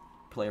think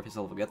player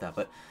himself will get that,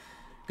 but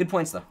good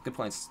points though. Good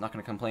points. Not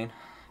gonna complain.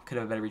 Could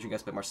have a better region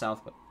guess, a bit more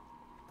south, but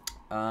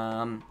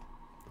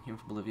he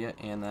went for Bolivia,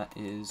 and that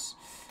is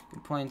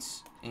good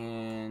points.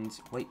 And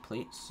white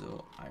plate,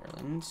 so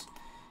Ireland.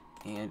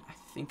 And I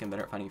think I'm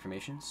better at finding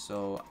information,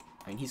 so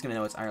I mean he's gonna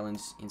know it's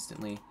Ireland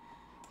instantly.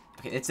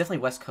 Okay, it's definitely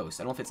west coast.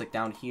 I don't know if it's like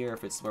down here,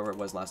 if it's where it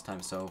was last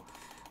time. So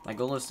my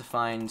goal is to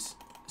find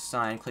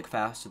sign, click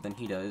faster than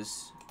he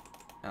does.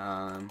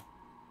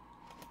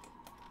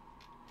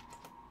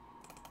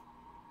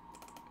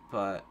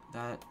 But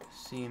that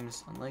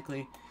seems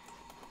unlikely.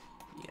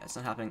 Yeah, it's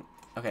not happening.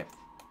 Okay,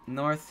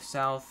 north,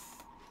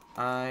 south.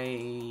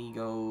 I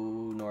go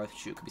north.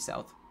 Shoot, could be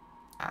south.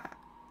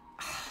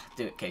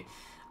 Dude, okay.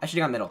 I should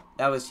have gone middle.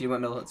 He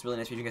went middle. It's a really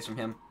nice region guess from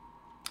him.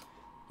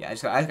 Yeah,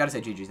 I gotta say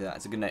GG to that.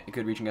 It's a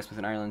good region guess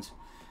within Ireland.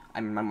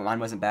 I mean, mine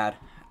wasn't bad.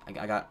 I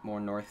got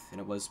more north,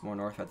 and it was more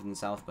north rather than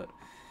south, but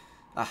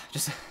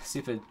just a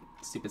stupid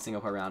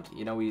Singapore round.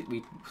 You know,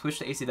 we switched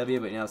to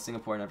ACW, but you know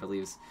Singapore never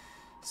leaves.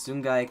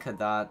 Sungai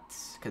Kadut,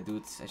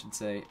 I should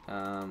say.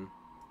 And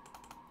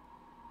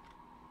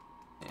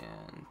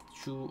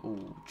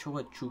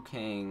Chua Chu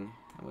Kang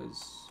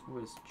was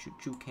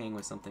Chu Kang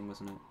was something,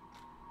 wasn't it?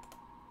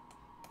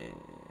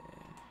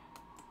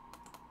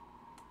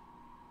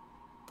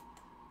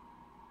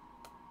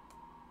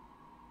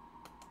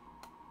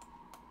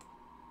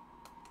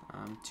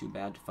 Too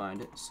bad to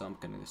find it, so I'm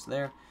gonna guess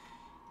there.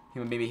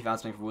 Maybe he found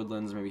something for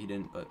Woodlands, or maybe he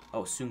didn't. But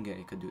oh,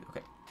 Sungai could do it.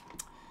 Okay,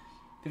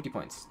 50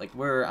 points. Like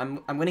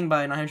I'm winning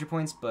by 900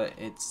 points, but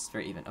it's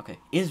very even. Okay,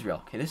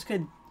 Israel. Okay, this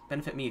could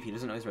benefit me if he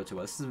doesn't know Israel too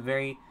well. This is a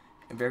very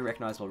a very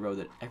recognizable road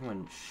that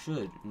everyone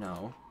should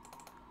know.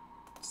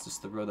 It's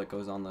just the road that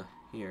goes on the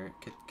here.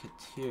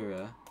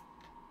 Katura.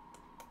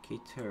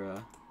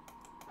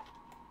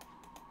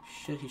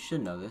 He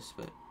should know this,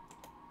 but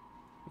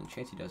I mean,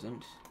 chance he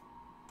doesn't.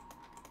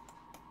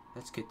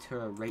 That's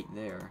Katura right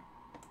there.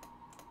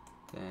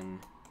 Then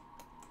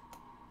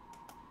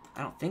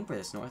I don't think we're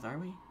this north, are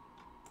we?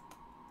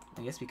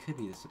 I guess we could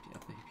be this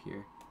up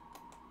here.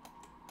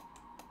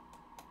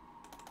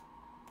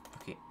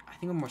 Okay, I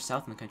think we're more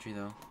south in the country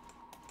though.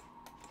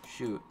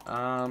 Shoot.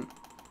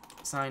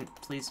 Sign,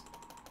 please.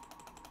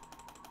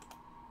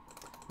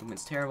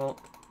 Movement's terrible.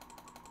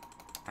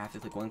 I have to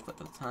click one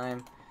clip at a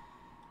time.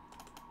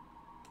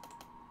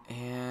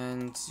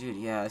 And dude,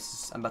 yeah,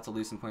 I'm about to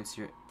lose some points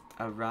here.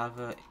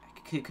 Arava,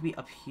 it could be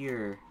up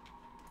here.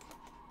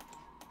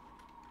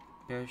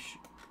 Oh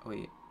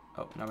wait.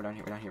 Oh, no, we're down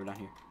here. We're down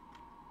here.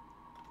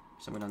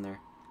 Somewhere down there.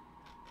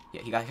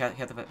 Yeah, he got the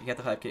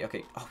 5K.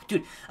 Okay. Oh,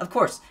 dude, of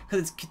course, because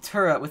it's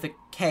Katura with a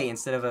K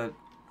instead of a.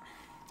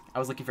 I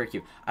was looking for a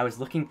Q. I was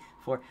looking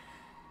for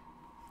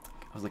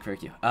a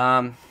Q.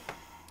 NA.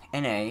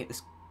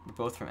 We're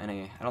both from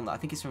NA. I don't know. I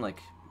think he's from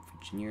like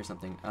Virginia or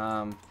something.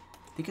 I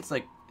think it's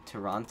like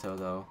Toronto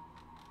though.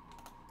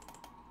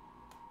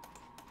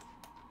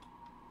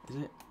 Is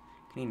it?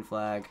 Canadian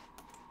flag.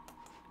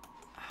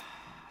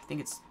 I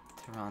think it's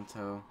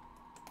Toronto.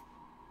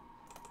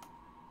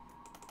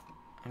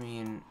 I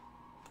mean,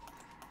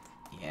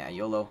 yeah,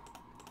 YOLO.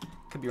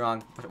 Could be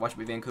wrong. Watch it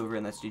be Vancouver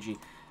and that's GG.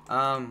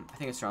 I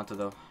think it's Toronto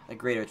though. Like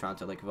Greater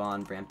Toronto, like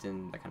Vaughan,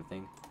 Brampton, that kind of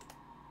thing.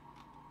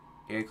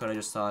 Area code I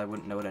just saw, I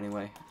wouldn't know it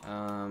anyway.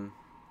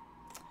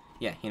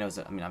 Yeah, he knows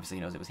it. I mean, obviously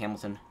he knows it was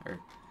Hamilton, or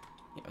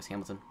yeah, it was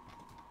Hamilton.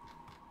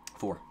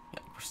 4. Yeah,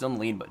 we're still in the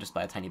lead, but just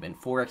by a tiny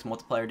bit. 4x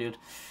multiplier, dude.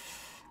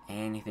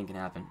 Anything can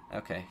happen.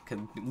 Okay, cause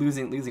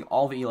losing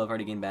all the elo I've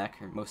already gained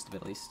back, or most of it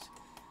at least.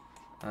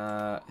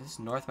 This is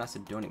North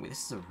Macedonia. Wait,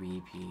 this is a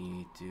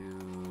repeat,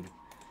 dude.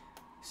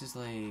 This is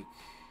like,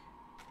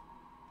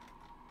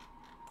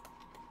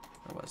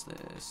 where was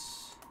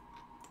this?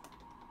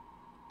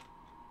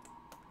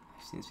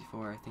 I've seen this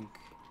before, I think.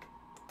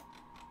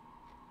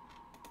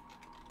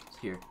 It's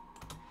here.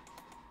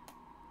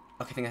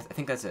 Okay, I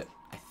think that's it.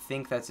 I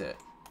think that's it.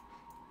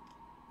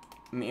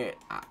 I mean,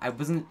 I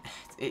wasn't.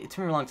 It took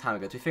me a long time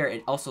ago. To be fair,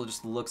 it also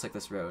just looks like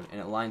this road,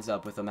 and it lines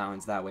up with the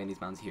mountains that way and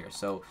these mountains here.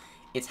 So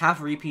it's half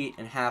a repeat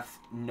and half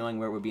knowing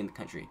where it would be in the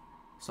country.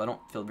 So I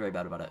don't feel very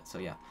bad about it. So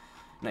yeah,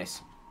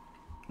 nice.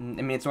 I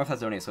mean, it's North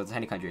Macedonia, so it's a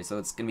tiny country, so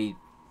it's gonna be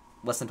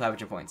less than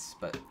 500 points,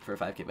 but for a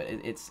 5K, but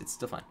it's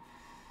still fine.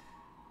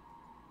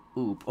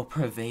 Ooh,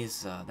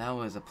 Preveza. That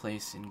was a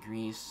place in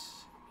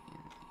Greece.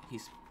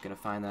 He's gonna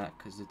find that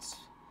because it's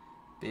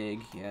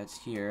big. Yeah, it's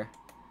here.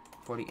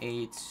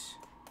 48.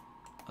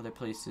 Other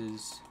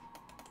places.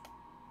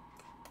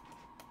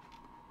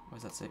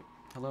 What does that say?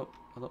 Hello,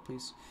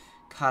 please.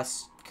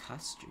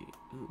 Castri.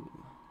 Ooh.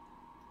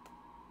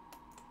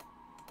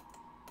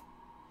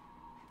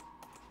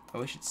 I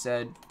wish it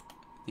said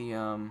the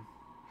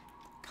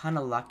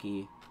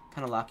Kanalaki.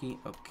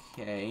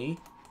 Okay.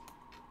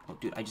 Oh,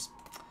 dude, I just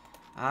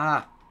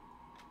we're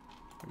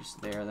just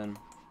there then.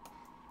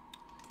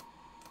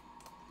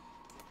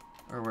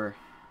 Or we're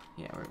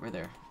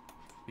there.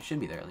 We should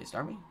be there at least,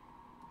 aren't we?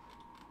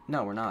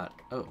 No, we're not.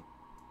 Oh.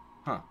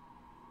 Huh.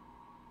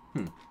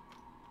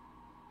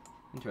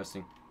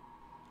 Interesting.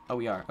 Oh,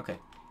 we are. Okay.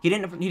 He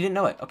didn't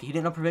know it. Okay, he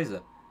didn't know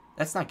Preveza.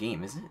 That's not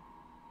game, is it?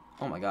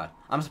 Oh my god.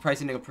 I'm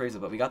surprised he didn't know Preveza,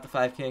 but we got the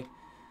 5K.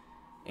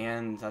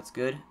 And that's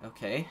good.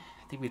 Okay.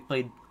 I think we've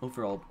played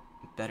overall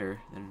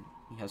better than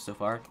he has so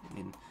far. I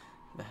mean,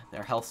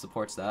 our health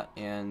supports that.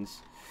 And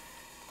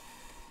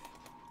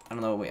I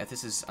don't know. Wait, if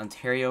this is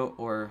Ontario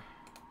or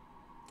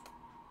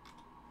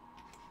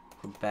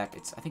Quebec.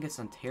 I think it's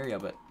Ontario,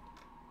 but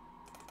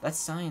that's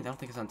signed. I don't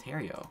think it's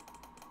Ontario.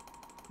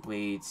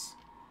 Wait,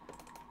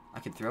 I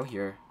could throw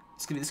here.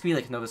 This could be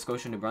like Nova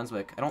Scotia, New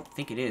Brunswick. I don't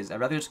think it is. I'd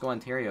rather just go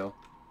Ontario.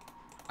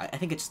 I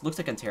think it just looks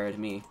like Ontario to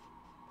me.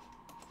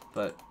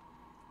 But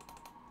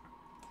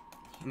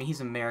I mean,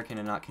 he's American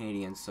and not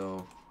Canadian,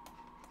 so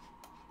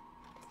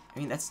I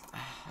mean that's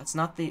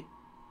not the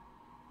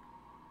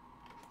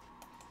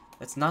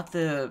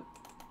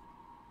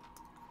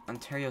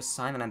Ontario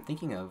sign that I'm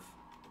thinking of.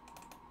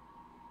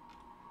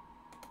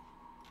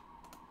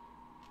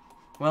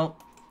 Well,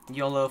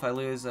 YOLO, if I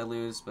lose, I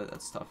lose, but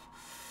that's tough.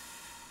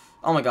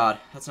 Oh my god,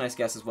 that's a nice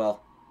guess as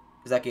well.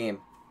 Is that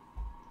game?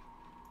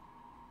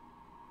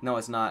 No,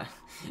 it's not.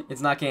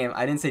 It's not game.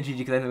 I didn't say GG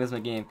because I think it was my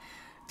game.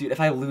 Dude, if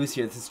I lose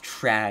here, this is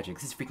tragic.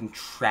 This is freaking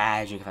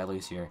tragic if I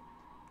lose here.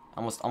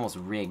 Almost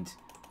rigged.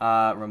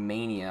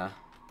 Romania.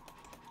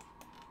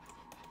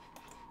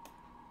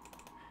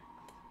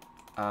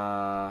 Do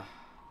I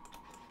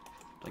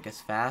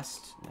guess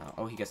fast? No.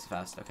 Oh, he guessed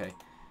fast. Okay. Do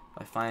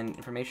I find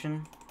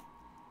information?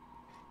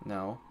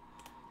 No.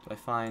 Do I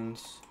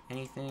find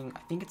anything? I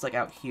think it's like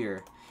out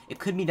here. It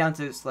could be down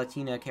to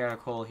Slatina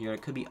Caracol here.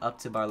 It could be up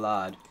to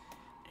Barlad.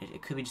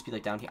 It could be just be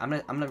like down here. I'm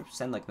gonna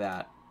send like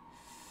that.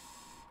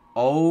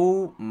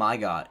 Oh my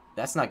god.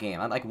 That's not game.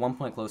 I'm like 1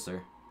 point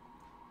closer.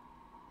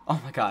 Oh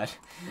my god.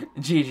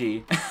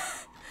 GG.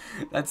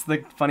 That's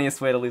the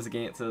funniest way to lose a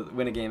game, to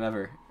win a game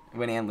ever.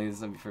 Win and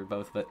lose for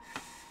both, but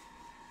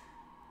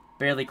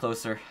barely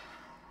closer.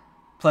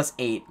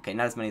 +8. Okay,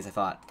 not as many as I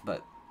thought,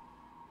 but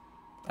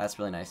that's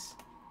really nice.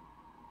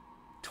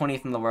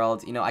 20th in the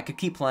world. You know, I could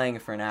keep playing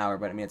for an hour,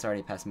 but I mean it's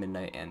already past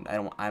midnight, and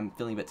I'm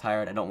feeling a bit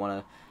tired. I don't want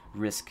to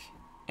risk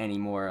any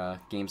more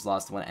games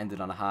lost. I want to end it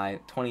on a high.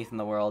 20th in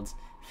the world.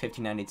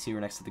 1592. We're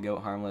next to the GOAT,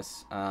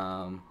 harmless.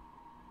 No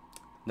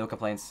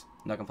complaints.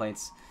 No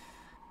complaints.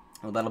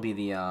 Well, that'll be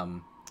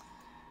the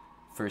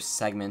first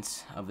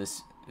segment of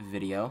this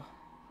video.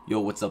 Yo,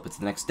 what's up? It's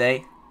the next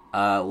day.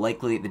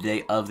 Likely the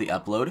day of the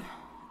upload.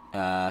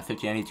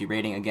 1592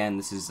 rating. Again,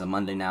 this is a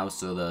Monday now,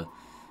 so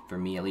for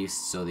me at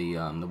least, so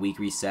the week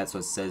reset, so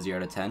it says 0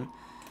 to 10.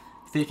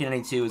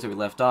 1592 is where we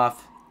left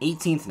off.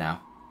 18th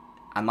now.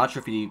 I'm not sure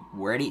if we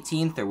were at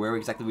 18th or where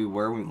exactly we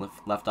were when we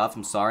left off.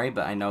 I'm sorry,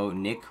 but I know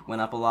Nick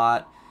went up a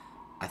lot.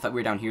 I thought we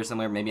were down here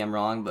somewhere. Maybe I'm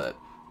wrong, but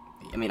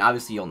I mean,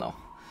 obviously you'll know.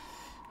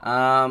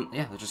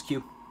 Yeah, let's just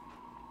queue.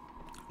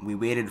 We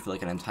waited for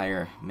like an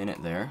entire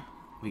minute there.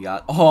 We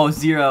got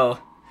 0. All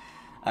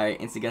right,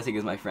 Insta-guessing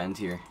is my friend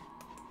here.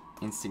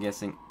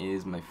 Insta-guessing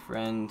is my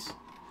friend.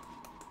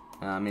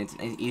 I mean, it's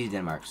easy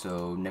Denmark,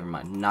 so never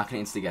mind. Not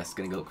gonna insta-guess.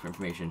 Gonna go look for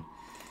information.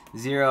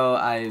 0,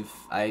 I've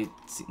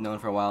known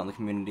for a while in the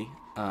community.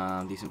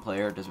 Decent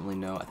player. Doesn't really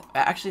know.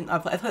 Actually,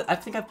 I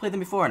think I've played them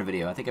before in a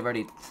video. I think I've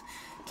already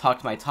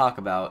talked my talk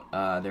about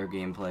their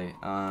gameplay.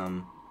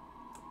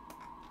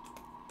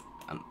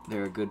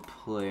 They're a good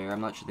player.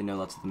 I'm not sure they know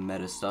lots of the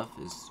meta stuff,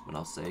 is what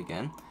I'll say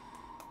again.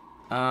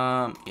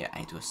 Yeah, I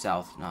need to go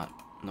south, not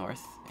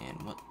north.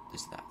 And what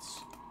is that?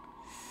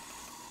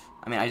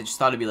 I mean, I just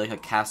thought it'd be like a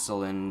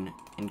castle in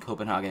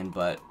Copenhagen,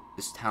 but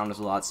this town is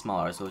a lot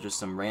smaller, so it's just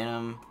some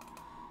random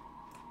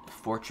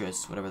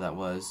fortress, whatever that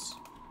was.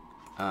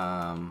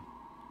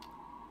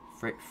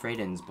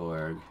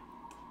 Fredensborg.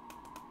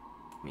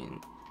 I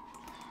mean,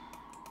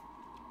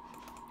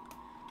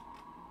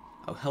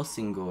 oh,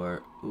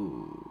 Helsingor.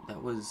 Ooh,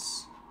 that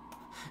was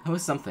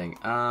something.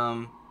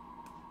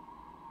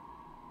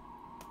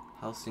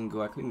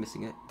 Helsingor. I could be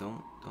missing it.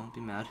 Don't be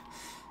mad.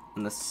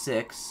 And the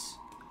 6.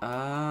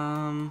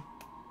 On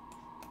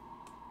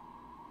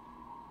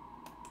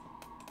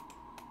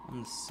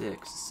the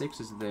 6. 6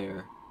 is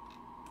there.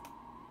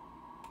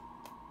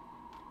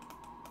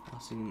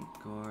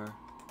 Helsingor.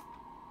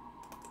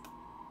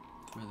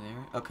 We're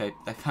there. Okay,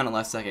 I found it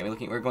last second.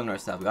 We're going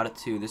north south. We got it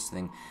to this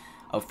thing.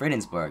 Oh,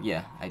 Fredensborg.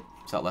 Yeah, I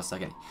saw it last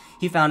second.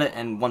 He found it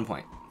and 1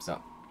 point.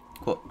 So,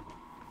 cool.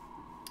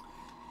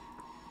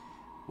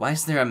 Why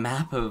is there a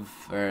map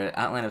of, or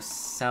outline of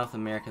South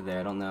America there?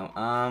 I don't know.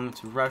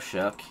 It's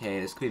Russia. Okay,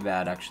 this could be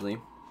bad, actually.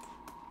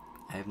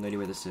 I have no idea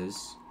where this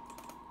is.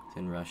 It's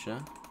in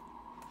Russia.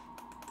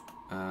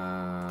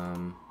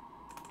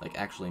 Like,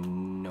 actually,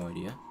 no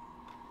idea.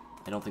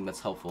 I don't think that's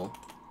helpful.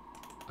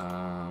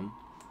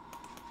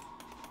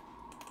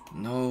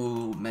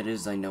 No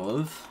metas I know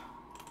of.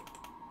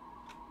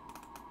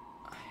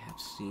 I have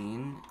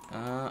seen,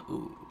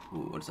 ooh,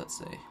 what does that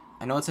say?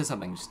 I know it says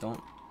something, just don't.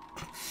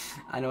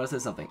 I know it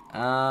says something.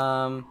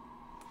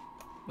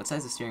 What side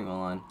is the steering wheel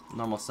on?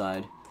 Normal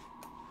side.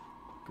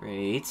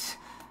 Great.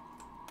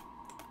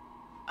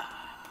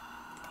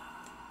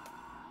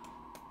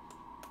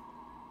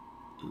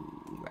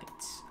 Ooh,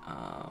 right.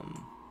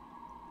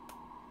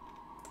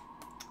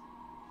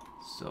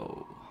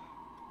 So,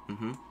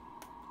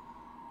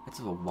 that's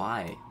a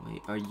Y.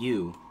 Wait, are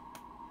you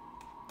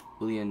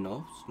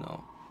Ulianos?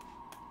 No.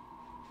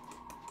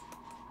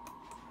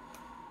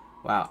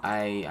 Wow,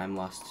 I'm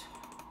lost.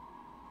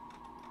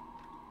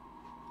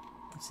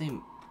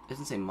 It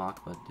doesn't say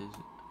mock, but does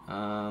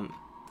it?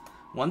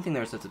 One thing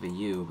there starts with a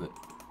U, but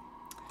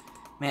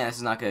man, this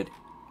is not good.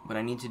 What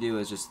I need to do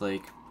is just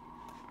like,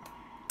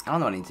 I don't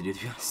know what I need to do,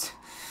 to be honest.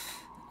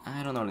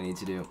 I don't know what I need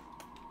to do.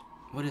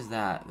 What is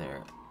that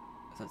there?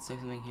 Does that say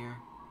something here?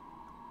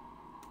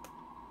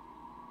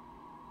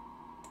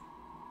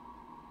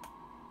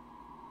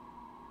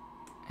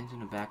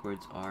 Engine and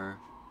backwards are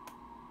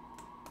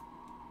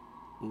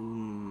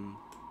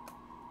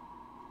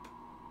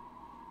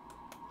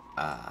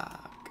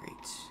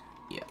great.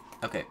 Yeah.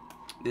 Okay.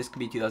 This could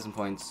be 2,000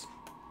 points.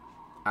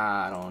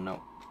 I don't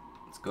know.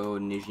 Let's go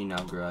Nizhny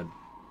Novgorod.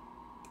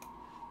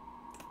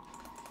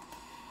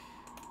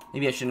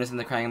 Maybe I shouldn't have sent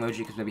the crying emoji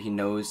because maybe he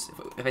knows.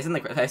 If I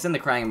send the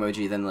crying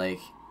emoji, then like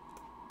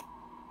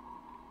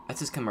that's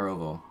his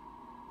Kemerovo.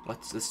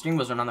 What's the steering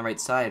wheels are on the right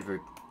side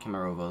for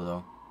Kemerovo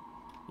though?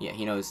 Yeah,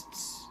 he knows.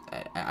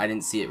 I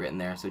didn't see it written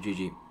there, so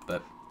GG.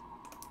 But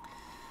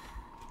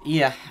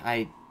yeah,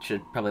 I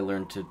should probably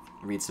learn to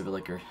read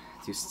Cyrillic or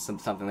do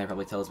something that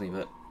probably tells me.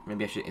 But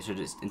maybe I should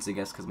just instant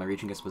guess because my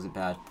region guess wasn't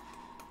bad.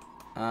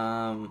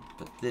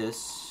 But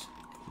this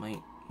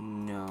might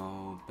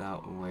know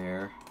about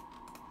where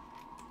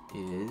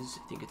is.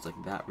 I think it's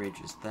like that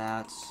ridge is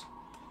that,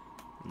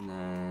 and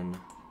then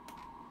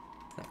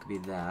that could be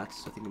that.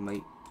 So I think it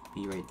might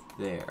be right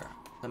there.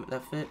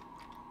 That fit?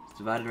 It's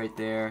divided right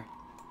there.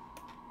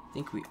 I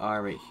think we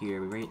are right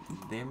here. Are we right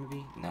there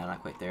maybe? No,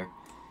 not quite there.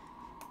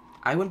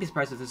 I wouldn't be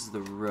surprised if this is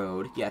the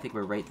road. Yeah, I think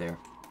we're right there.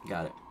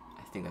 Got it.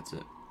 I think that's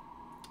it.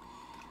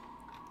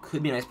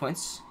 Could be nice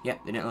points. Yeah,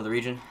 they didn't know the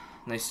region.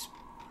 Nice.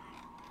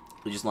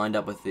 We just lined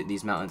up with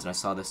these mountains, and I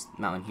saw this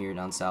mountain here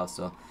down south,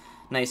 so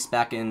nice.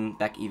 Back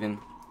even.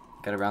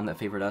 Got a round that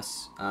favored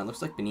us.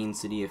 Looks like Benin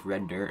City of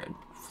red dirt.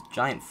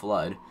 Giant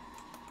flood.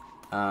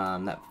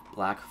 That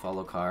black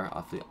follow car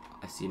off the.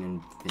 I see it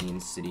in Benin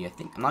City.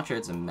 I'm not sure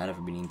it's a meta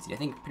for Benin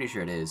City. Pretty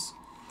sure it is.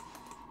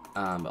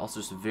 But also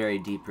just very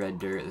deep red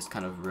dirt. This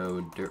kind of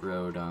road, dirt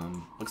road.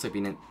 Looks like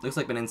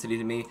Benin City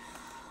to me.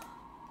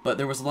 But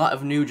there was a lot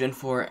of new Gen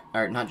 4,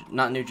 or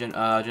not new Gen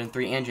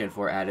 3 and Gen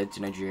 4 added to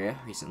Nigeria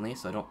recently,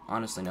 so I don't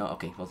honestly know.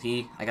 Okay, well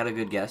I got a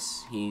good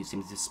guess. He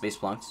seems to space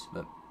plunked,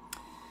 but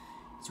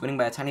he's winning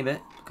by a tiny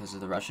bit because of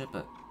the Russia,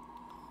 but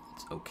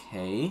it's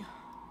okay.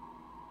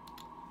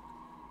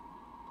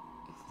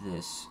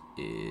 This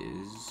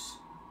is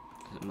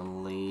it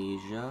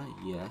Malaysia?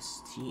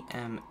 Yes.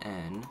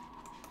 TMN.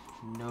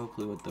 No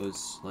clue what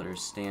those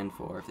letters stand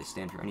for, if they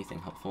stand for anything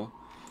helpful.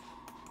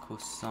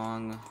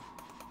 Kosong.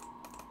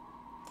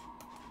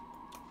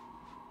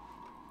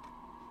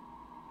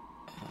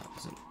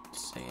 Doesn't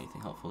say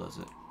anything helpful, does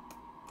it?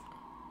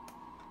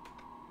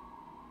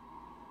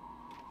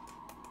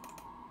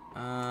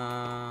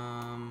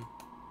 I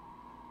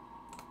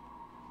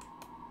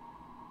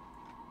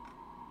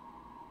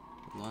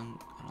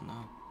don't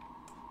know.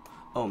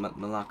 Oh,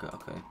 Malacca,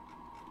 okay.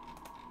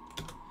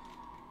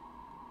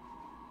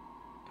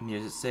 I mean,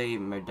 does it say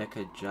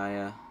Merdeka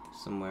Jaya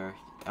somewhere?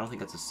 I don't think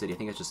that's a city. I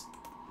think it's just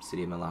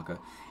city of Malacca.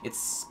 It's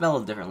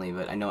spelled differently,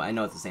 but I know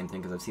it's the same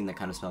thing because I've seen that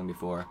kind of spelling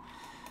before.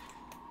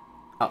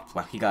 Oh,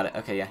 wow, he got it.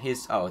 Okay, yeah,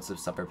 it's a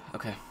suburb.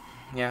 Okay.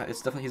 Yeah,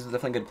 he's definitely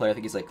a good player. I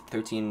think he's like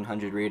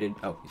 1300 rated.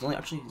 Oh, he's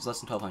less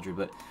than 1200,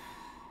 but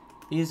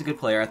he's a good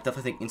player. I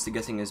definitely think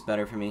insta-guessing is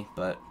better for me,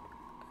 but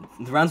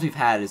the rounds we've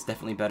had is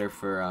definitely better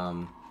for,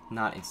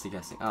 not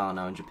insta-guessing. Oh,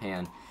 no, in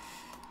Japan.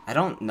 I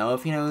don't know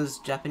if he knows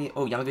Japanese.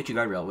 Oh, Yamaguchi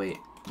guardrail. Wait.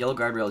 Yellow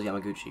guardrail is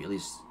Yamaguchi.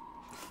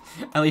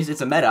 At least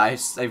it's a meta. I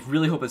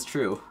really hope it's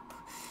true.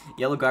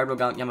 Yellow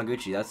guardrail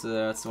Yamaguchi.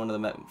 That's one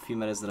of the few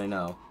metas that I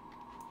know.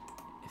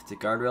 If it's a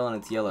guardrail and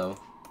it's yellow,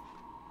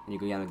 and you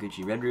go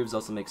Yamaguchi. Red roofs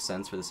also makes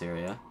sense for this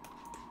area.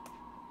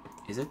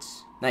 Is it?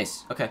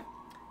 Nice. Okay.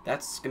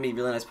 That's gonna be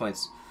really nice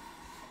points.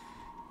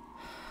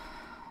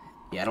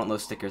 Yeah, I don't know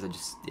stickers.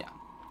 Yeah.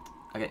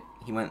 Okay,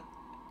 he went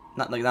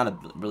not a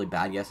really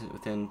bad guess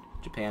within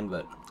Japan,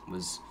 but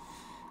was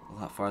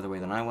a lot farther away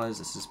than I was.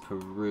 This is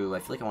Peru. I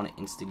feel like I want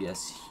to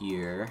insta-guess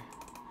here.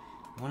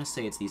 I want to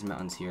say it's these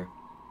mountains here.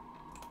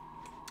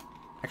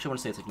 Actually, I want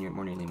to say it's like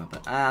more near Lima,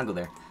 but I'll go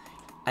there.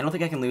 I don't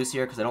think I can lose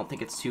here because I don't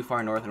think it's too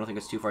far north. I don't think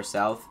it's too far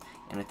south,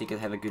 and I think I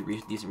have a good,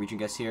 decent region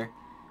guess here.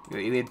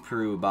 We had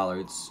Peru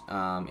bollards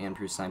and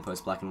Peru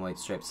signpost, black and white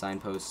striped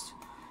signpost.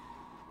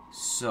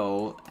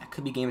 So that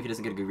could be game if he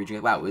doesn't get a good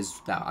region. Wow,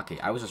 okay.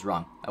 I was just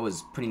wrong. I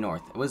was pretty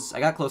north. I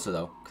got closer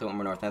though because I went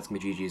more north. That's gonna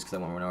be GG's because I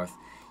went more north.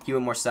 He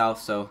went more south,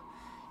 so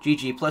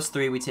GG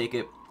 +3. We take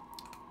it.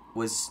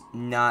 Was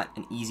not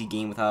an easy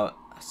game without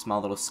a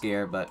small little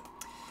scare, but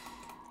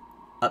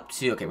up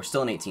to okay. We're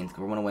still in 18th.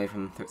 We're one away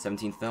from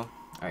 17th though.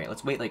 All right,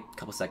 let's wait like a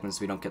couple seconds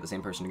so we don't get the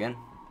same person again.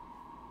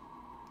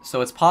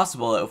 So it's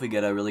possible that if we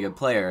get a really good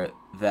player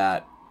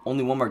that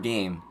only one more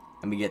game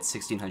and we get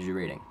 1600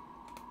 rating.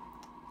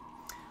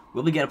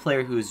 Will we get a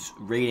player whose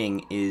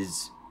rating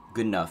is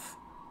good enough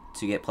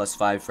to get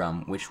 +5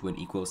 from, which would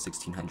equal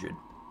 1600?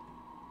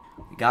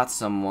 We got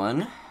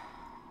someone.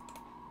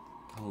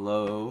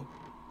 Hello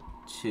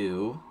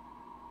to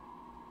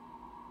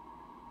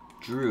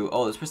Drew.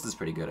 Oh, this person's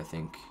pretty good, I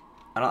think.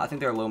 I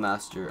think they're a low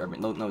master. Or,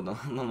 no,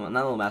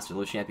 not low master,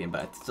 low champion,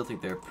 but I still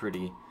think they're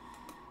pretty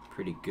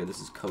good. This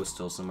is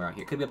coastal somewhere out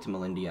here. Could be up to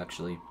Malindi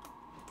actually,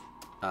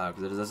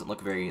 because it doesn't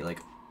look very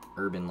like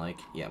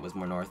urban-like. Yeah, it was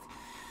more north.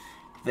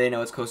 They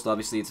know it's coastal.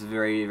 Obviously, it's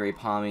very, very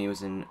palmy. It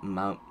was in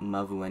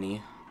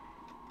Mavueni.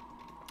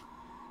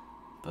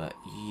 But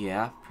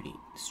yeah, pretty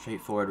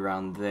straightforward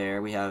around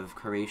there. We have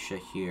Croatia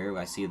here.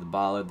 I see the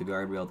bollard, the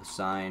guardrail, the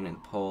sign, and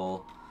the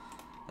pole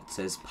that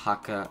says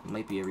Paka. It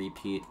might be a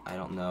repeat. I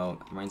don't know.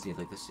 It reminds me of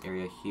like this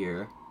area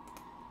here.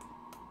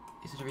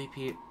 Is it a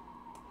repeat?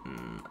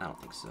 I don't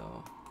think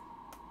so.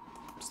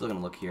 I'm still gonna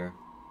look here.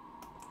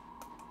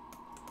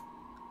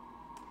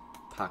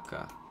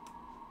 Paka.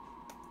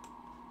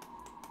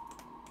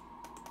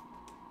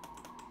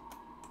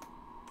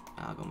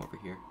 I'll go over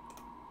here.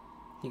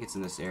 I think it's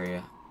in this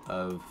area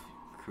of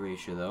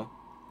Croatia, though.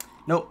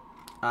 Nope,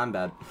 I'm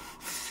bad.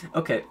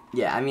 Okay,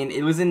 yeah, I mean,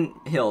 it was in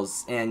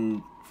hills,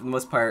 and for the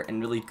most part, and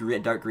really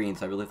dark green,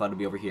 so I really thought it'd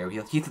be over here.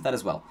 He thought that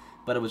as well,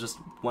 but it was just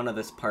one of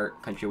this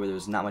part country where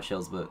there's not much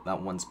hills, but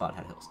that one spot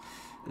had hills.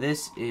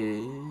 This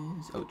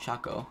is... oh,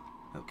 Chaco.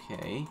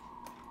 Okay.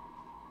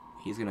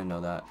 He's gonna know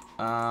that.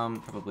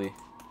 Probably.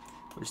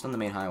 We're just on the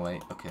main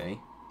highway. Okay.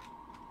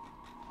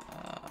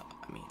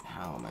 I mean,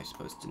 how am I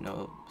supposed to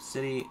know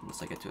city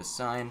unless I get to a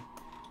sign?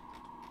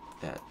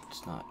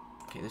 That's not...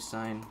 okay, this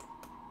sign.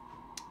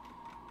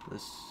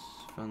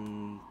 This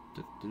from...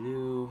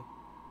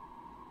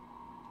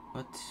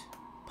 what?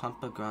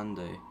 Pampa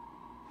Grande.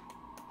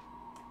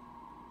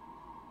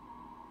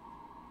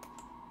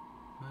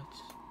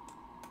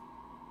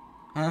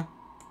 Huh?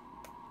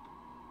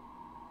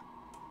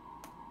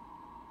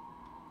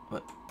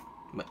 What?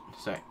 What?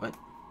 Sorry, what?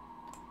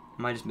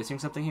 Am I just missing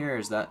something here, or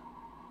is that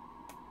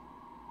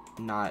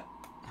not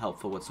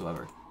helpful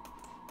whatsoever?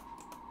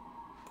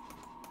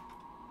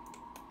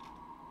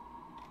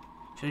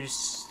 Should I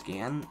just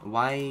scan?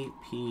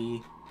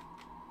 YP...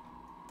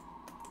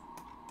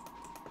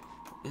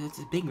 It's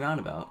a big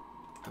roundabout.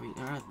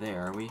 We're not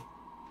there, are we?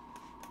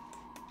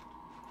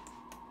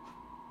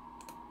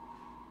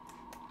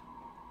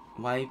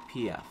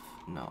 YPF.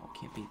 No,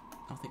 can't be.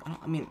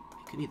 I mean,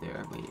 it could be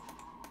there. Wait.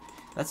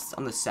 That's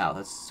on the south.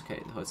 That's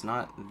okay. So it's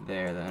not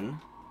there then.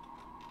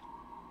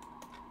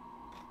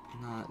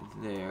 Not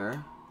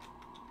there.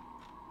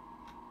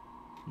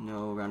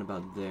 No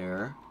roundabout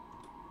there.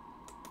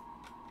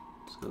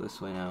 Let's go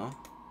this way now.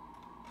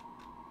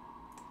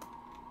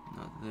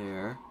 Not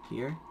there.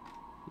 Here?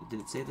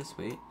 Did it say this?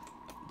 Wait.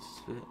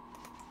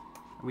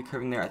 Are we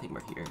curving there? I think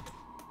we're here.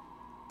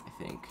 I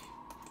think.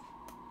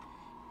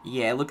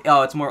 Yeah, look.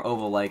 Oh, it's more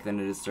oval-like than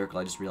it is circle.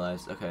 I just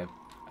realized. Okay.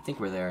 I think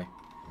we're there.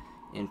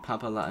 In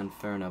Pampa La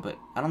Inferno. But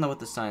I don't know what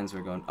the signs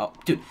were going. Oh,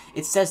 dude.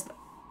 It says...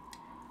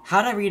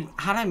 How did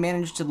I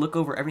manage to look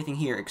over everything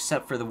here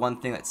except for the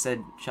one thing that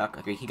said Chuck?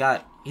 Okay, he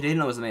didn't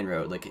know it was the main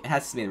road. Like, it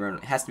has to be the main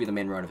road. It has to be the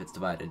main road if it's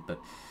divided. But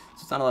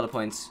so it's not a lot of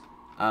points.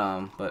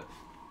 But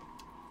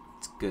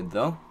it's good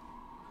though.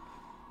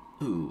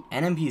 Ooh,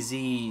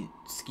 NMPZ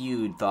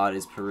skewed thought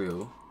is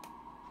Peru.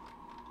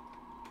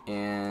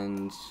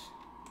 And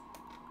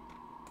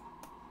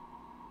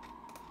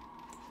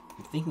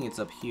I'm thinking it's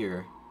up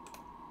here.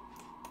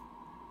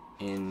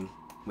 Wait,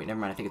 never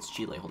mind. I think it's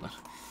Chile. Hold on.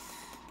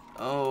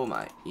 Oh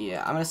my,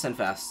 yeah, I'm gonna send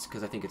fast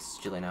because I think it's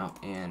Chile now,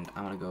 and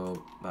I'm gonna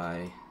go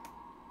by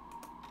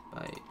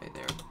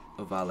there,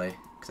 Ovale,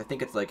 because I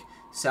think it's like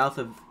south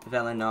of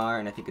Valenar,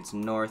 and I think it's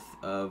north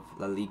of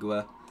La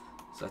Ligua,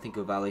 so I think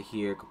Ovale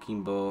here,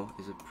 Coquimbo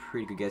is a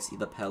pretty good guess.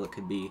 Illapel it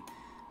could be.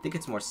 I think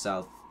it's more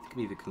south. It could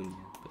be Vicuña,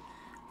 but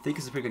I think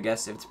it's a pretty good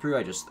guess. If it's Peru,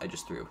 I just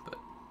threw, but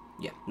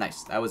yeah,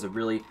 nice. That was a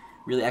really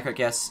accurate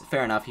guess.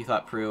 Fair enough. You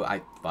thought Peru.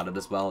 I thought it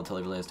as well until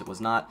I realized it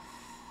was not.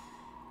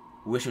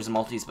 Wish it was a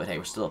multis, but hey,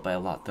 we're still up by a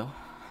lot, though.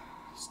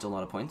 Still a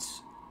lot of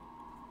points.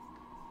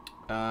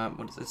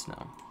 What is this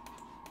now?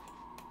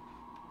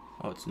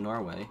 Oh, it's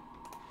Norway.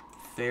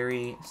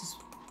 Ferry. This is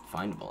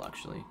findable,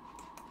 actually.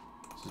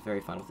 This is very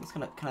findable. It's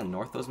kind of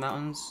north of those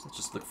mountains. Let's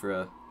just look for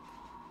a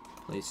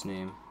place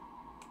name.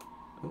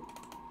 Oh,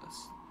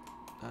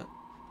 that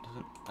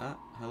doesn't.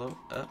 Hello.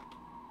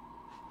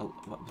 Oh,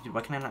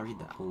 why can I not read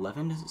that?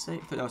 11? Does it say?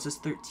 No, it says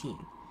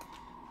 13.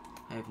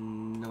 I have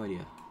no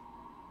idea.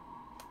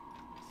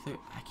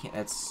 I can't.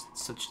 That's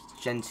such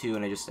Gen 2,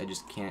 and I just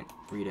can't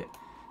read it.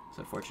 It's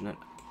unfortunate.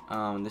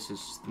 This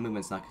is the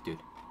movement's not good,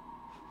 dude.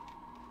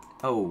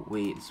 Oh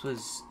wait,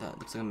 that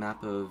looks like a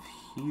map of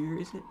here.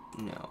 Is it?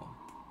 No.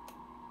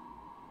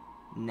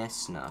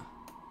 Nesna.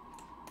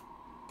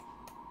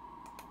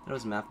 That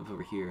was a map of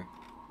over here.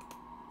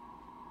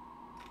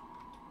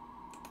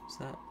 Is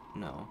that?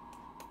 No.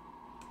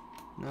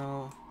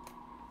 No.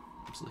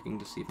 I'm just looking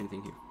to see if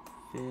anything here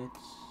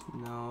fits.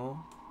 No.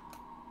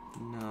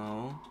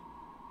 No.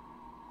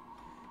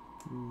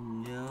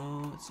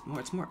 No,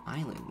 it's more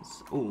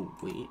islands. Oh,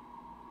 wait.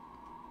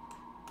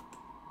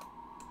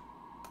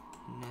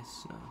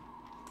 Nesna.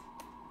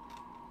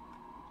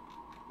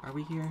 Are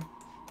we here?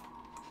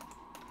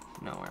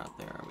 No, we're not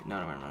there, are we?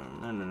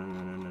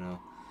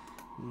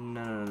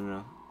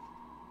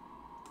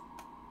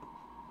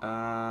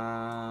 No.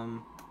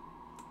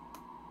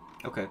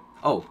 Okay.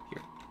 Oh,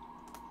 here.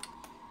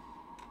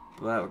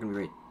 Well, we're gonna be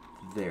right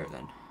there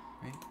then,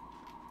 right?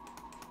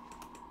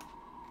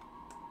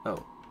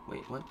 Oh.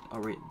 Wait, what? Oh,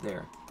 right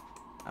there.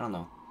 I don't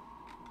know.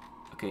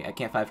 Okay, I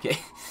can't 5K.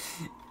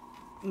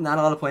 Not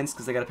a lot of points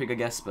because they got a pretty good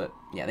guess, but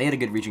yeah, they had a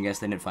good region guess.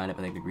 They didn't find it,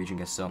 but they had a good region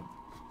guess, so.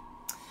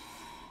 A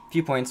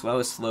few points. Well, I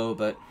was slow,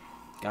 but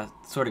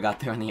sort of got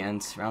there in the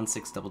end. Round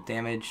 6 double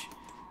damage.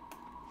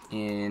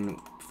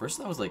 First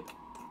that was like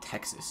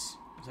Texas.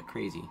 Was that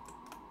crazy?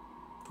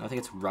 No, I think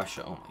it's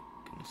Russia. Oh my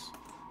goodness.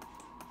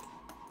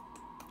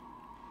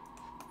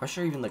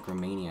 Russia or even like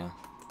Romania.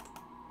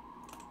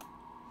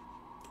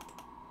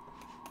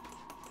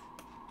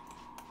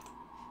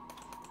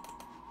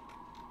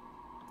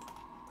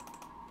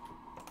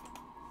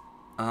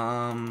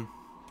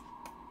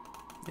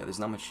 Yeah, there's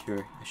not much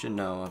here. I should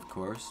know, of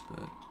course,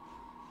 but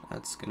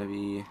that's gonna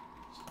be, I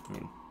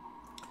mean,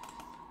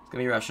 it's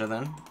gonna be Russia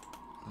then,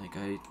 like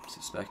I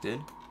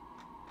suspected.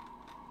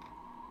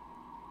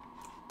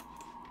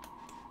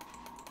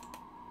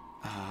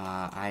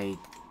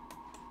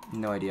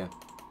 No idea.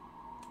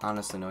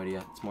 Honestly, no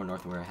idea. It's more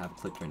north of where I have it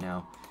clicked right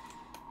now.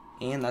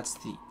 And that's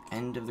the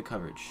end of the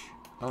coverage.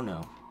 Oh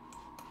no.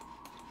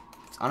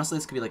 Honestly,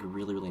 this could be like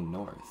really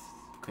north,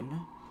 couldn't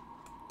it?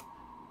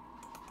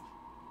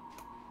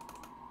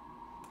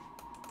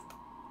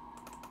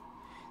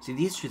 See,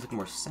 these trees look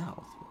more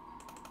south.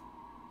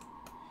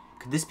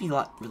 Could this be a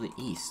lot really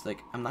east?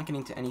 Like, I'm not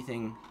getting to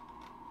anything.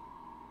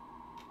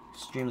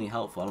 extremely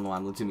helpful. I don't know why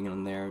I'm zooming in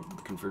on there,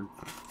 looking for.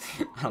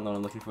 I don't know what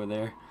I'm looking for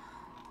there.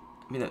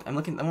 I mean, I'm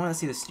looking. I want to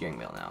see the steering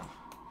wheel now.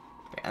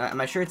 Okay,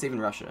 am I sure it's even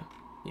Russia?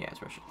 Yeah,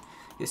 it's Russia.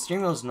 The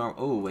steering wheel is normal.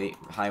 Oh wait,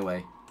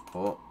 highway.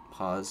 Oh,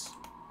 pause.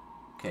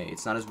 Okay,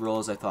 it's not as rural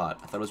as I thought.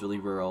 I thought it was really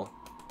rural,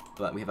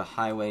 but we have a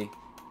highway,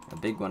 a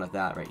big one of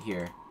that right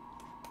here.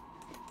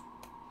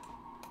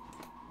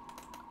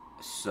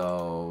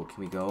 So,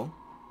 can we go?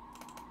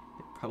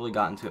 Probably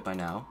gotten to it by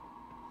now.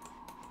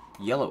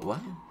 Yellow,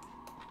 what?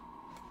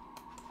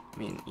 I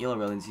mean, yellow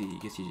railings, I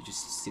guess you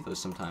just see those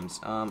sometimes.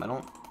 I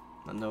don't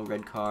know,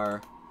 red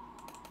car.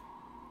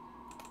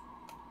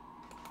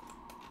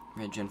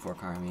 Red Gen 4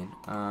 car, I mean.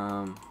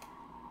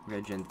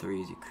 Red Gen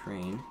 3 is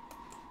Ukraine.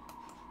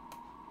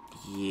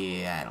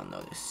 Yeah, I don't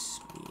know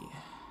this.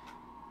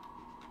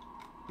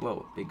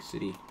 Whoa, big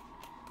city.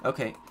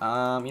 Okay,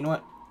 you know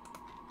what?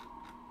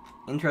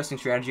 Interesting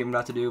strategy I'm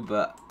about to do,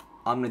 but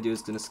all I'm gonna do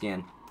is gonna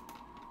scan.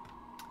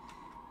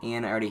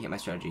 And I already hit my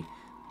strategy.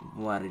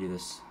 Why did I do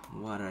this?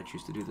 Why did I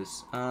choose to do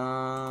this?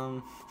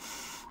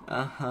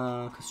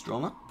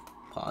 Kostroma?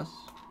 Pause.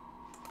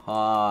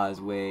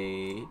 Pause,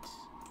 wait.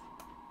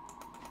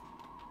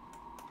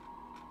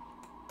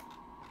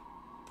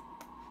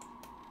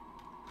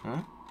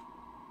 Huh?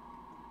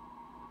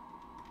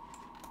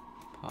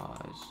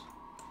 Pause.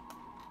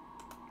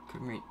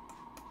 Great.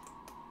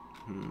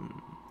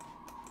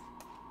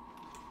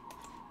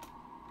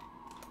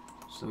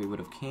 So we would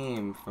have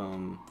came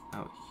from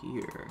out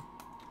here,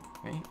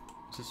 right?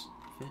 Does this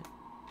fit?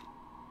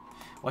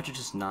 Watch it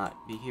just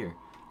not be here.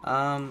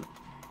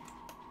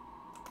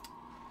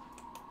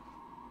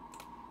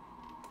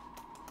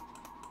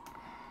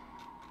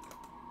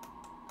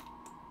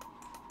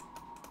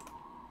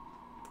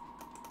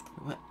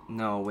 What?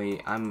 No,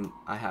 wait. I'm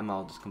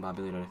all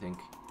discombobulated, I think.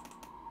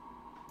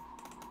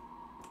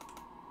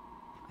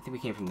 I think we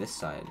came from this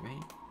side,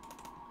 right?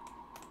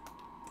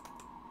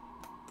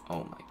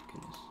 Oh my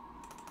goodness.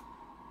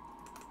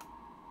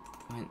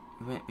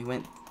 We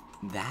went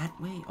that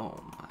way? Oh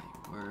my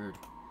word.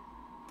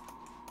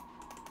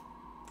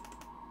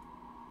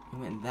 We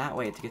went that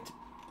way to get to...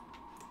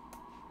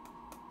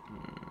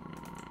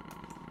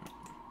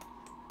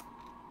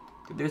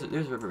 There's a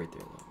river right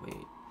there, though.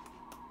 Wait.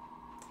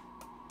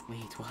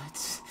 Wait,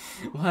 what?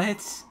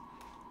 What?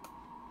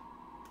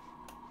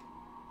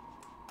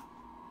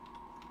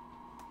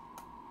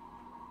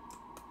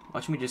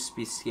 Watch me just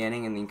be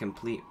scanning in the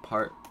incomplete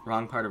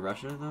wrong part of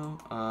Russia, though.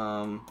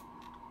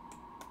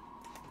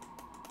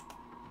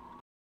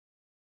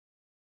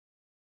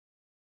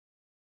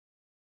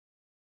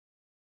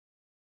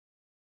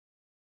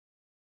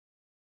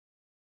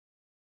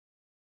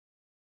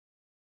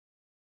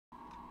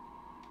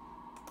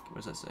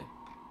 What does that say?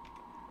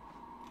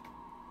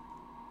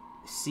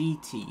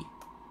 CT.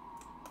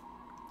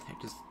 What the heck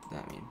does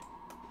that mean?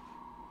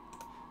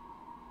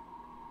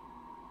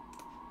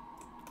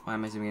 Why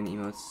am I zooming in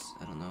emotes?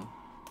 I don't know.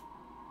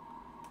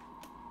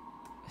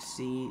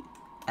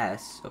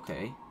 CS,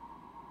 okay.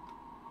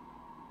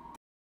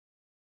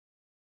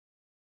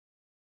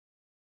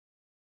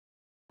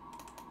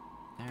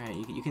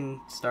 Alright, you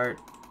can start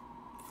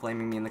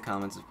flaming me in the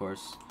comments, of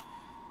course,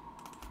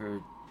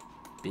 for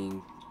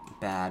being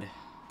bad.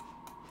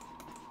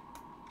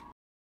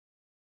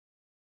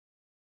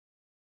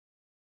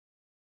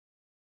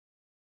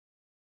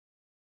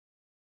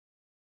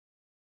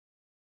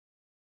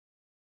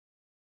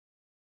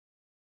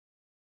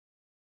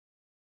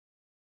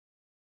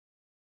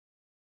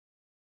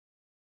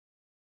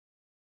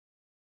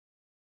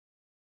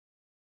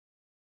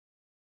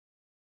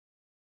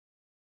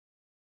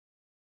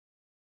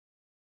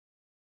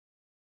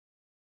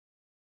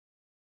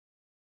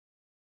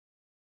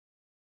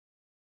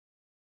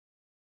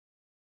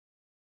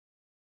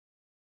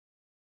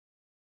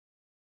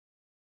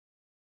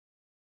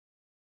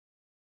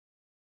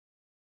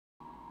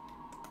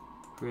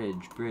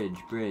 Bridge, bridge,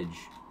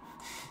 bridge.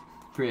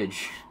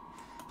 Bridge.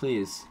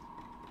 Please.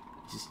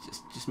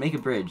 Just make a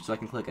bridge so I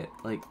can click it.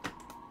 Like,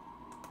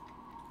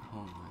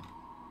 oh my.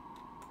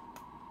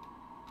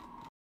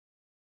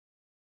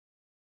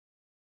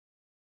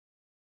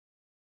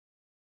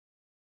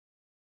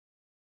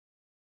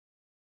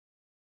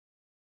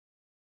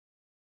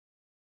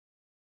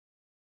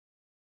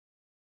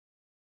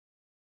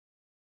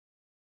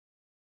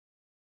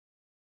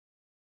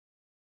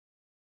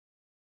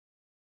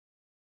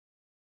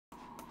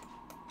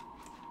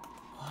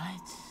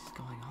 What's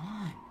going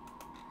on?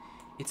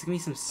 It's gonna be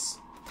some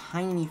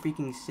tiny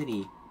freaking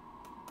city.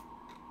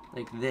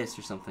 Like this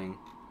or something.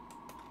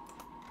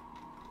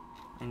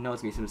 I know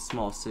it's gonna be some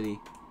small city.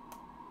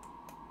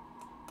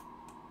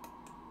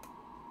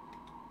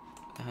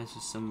 It has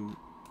just some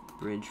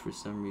bridge for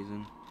some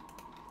reason.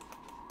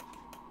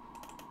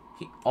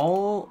 Okay,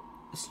 all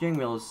steering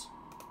wheels,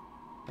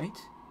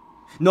 right?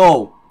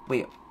 No!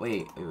 Wait.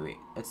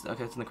 That's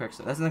okay, that's on the correct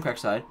side. That's on the correct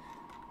side.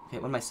 Okay,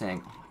 what am I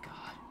saying? Oh my god.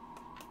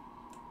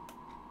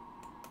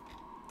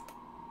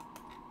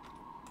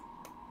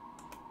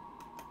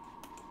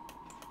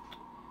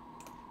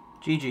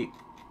 GG.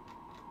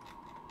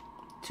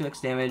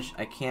 2x damage.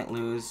 I can't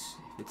lose.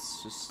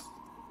 it's just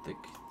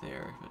like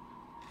there. But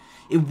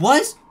it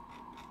was.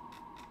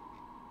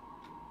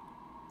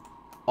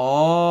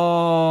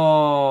 Oh.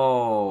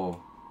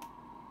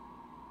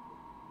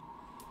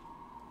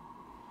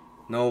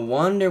 No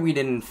wonder we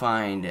didn't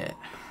find it.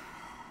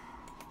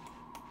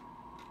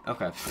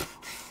 Okay.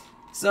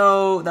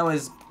 So that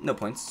was no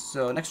points.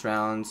 So next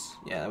round,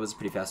 yeah, that was a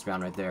pretty fast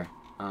round right there.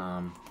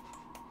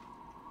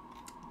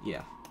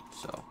 Yeah.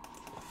 So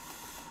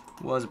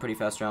was a pretty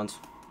fast round.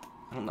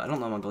 I don't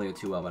know Mongolia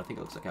too well, but I think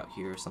it looks like out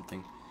here or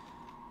something.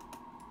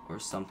 Or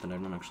something, I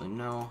don't actually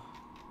know.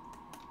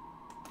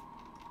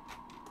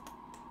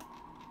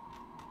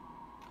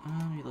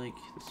 You like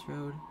this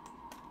road?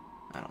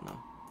 I don't know.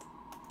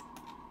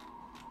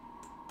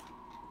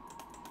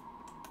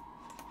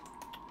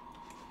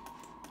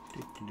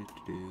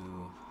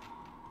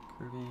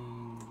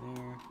 Curving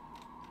there.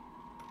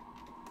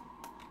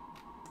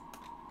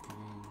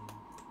 Curving.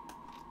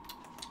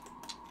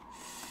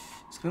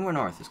 This could be more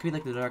north. This could be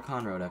like the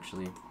Darkhan Road,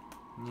 actually.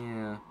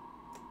 Yeah.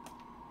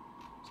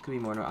 This could be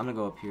more north. I'm gonna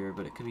go up here,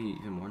 but it could be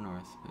even more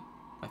north. But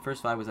my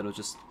first vibe was that it was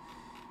just...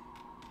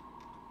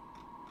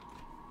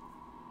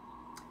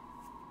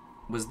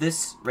 Was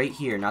this right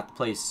here, not the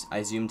place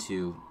I zoomed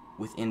to,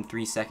 within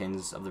 3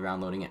 seconds of the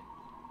round loading it?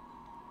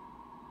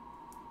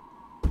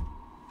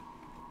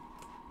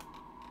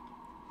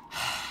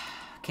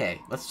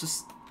 Okay, let's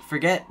just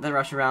forget the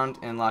Russia round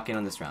and lock in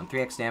on this round.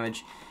 3x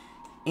damage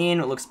in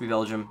what looks to be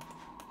Belgium.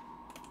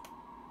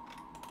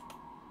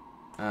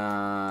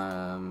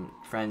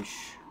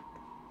 French.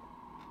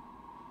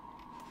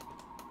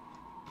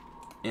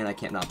 And I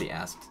can't not be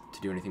asked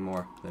to do anything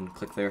more than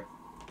click there.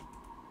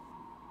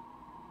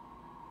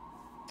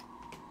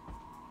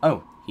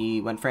 Oh, he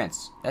went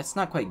France. That's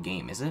not quite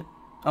game, is it?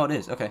 Oh, it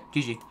is. Okay,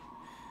 GG.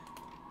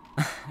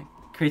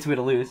 Crazy way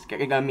to lose.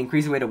 I mean,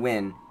 crazy way to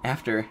win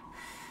after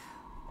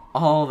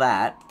all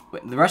that.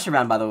 The Russia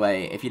round, by the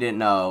way, if you didn't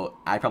know,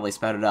 I probably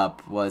sped it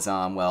up, was,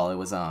 well, it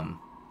was,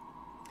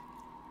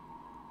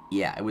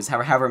 yeah, it was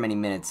however many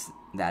minutes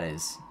that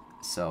is.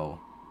 So,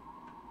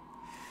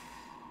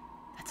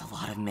 that's a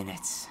lot of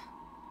minutes.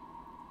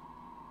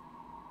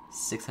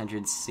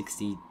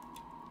 660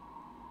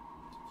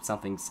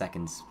 something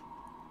seconds.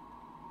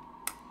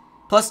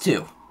 Plus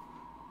 2.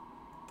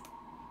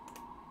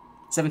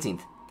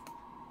 17th.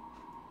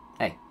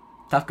 Hey,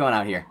 tough going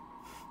out here.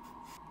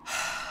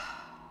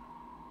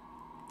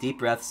 Deep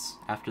breaths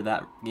after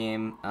that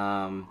game,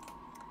 and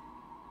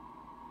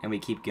we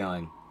keep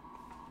going.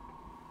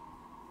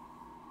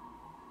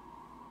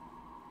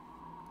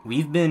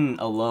 We've been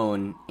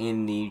alone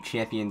in the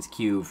Champions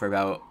queue for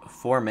about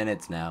 4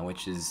 minutes now,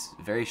 which is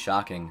very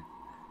shocking.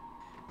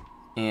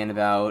 And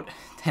about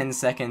 10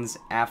 seconds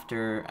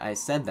after I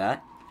said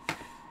that,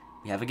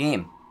 we have a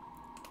game.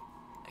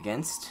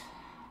 Against...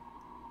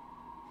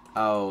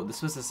 Oh,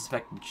 this was a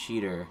suspected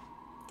cheater,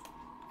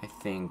 I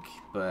think,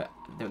 but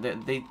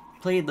they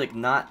played, like,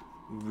 not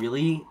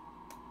really,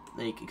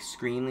 like,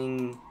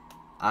 screaming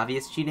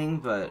obvious cheating,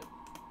 but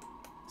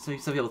some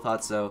people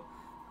thought so.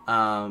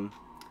 Some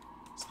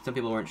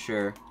people weren't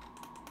sure.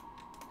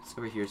 It's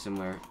over here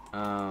somewhere.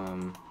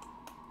 So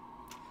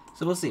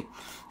we'll see.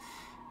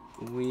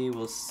 We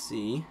will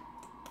see.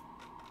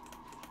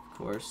 Of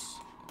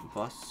course.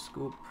 Boss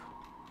scoop.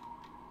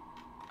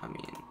 I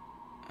mean,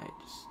 I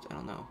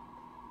don't know.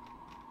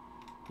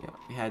 Yeah,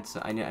 we had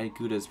some, I know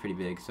Gouda's pretty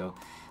big, so,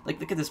 like,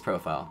 look at this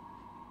profile.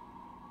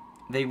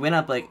 They went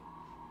up, like,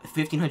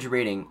 1,500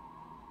 rating.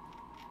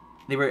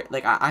 They were,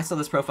 like, I saw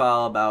this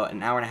profile about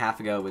an hour and a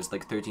half ago, it was,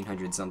 like,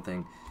 1,300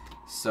 something.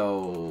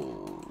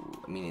 So,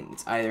 I mean,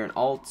 it's either an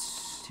alt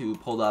who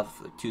pulled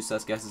off, like, 2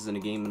 sus guesses in a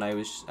game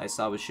that I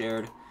saw was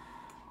shared,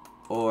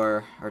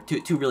 or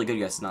two really good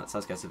guesses, not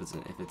sus guesses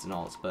if it's an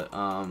alt, but,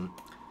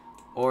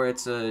 or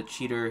it's a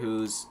cheater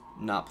who's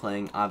not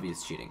playing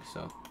obvious cheating,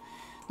 so,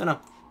 don't know.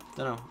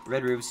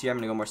 Red roofs here. I'm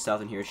gonna go more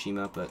south in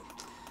Hiroshima, but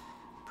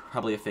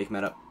probably a fake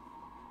meta.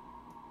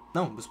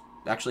 No, it was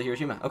actually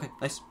Hiroshima. Okay,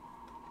 nice.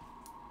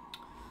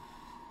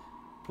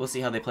 We'll see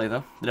how they play,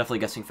 though. They're definitely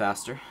guessing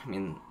faster. I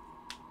mean,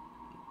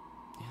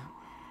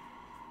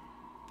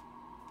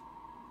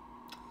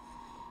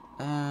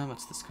 yeah.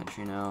 What's this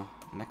country now?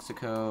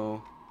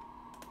 Mexico.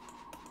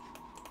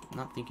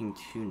 Not thinking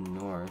too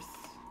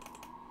north.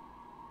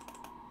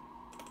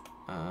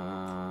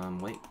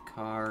 White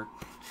car.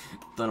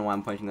 Don't know why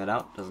I'm pointing that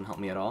out. Doesn't help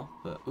me at all.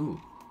 But, ooh,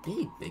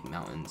 big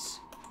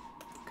mountains.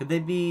 Could they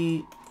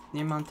be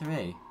near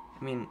Monterey?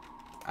 I mean,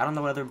 I don't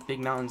know what other big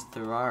mountains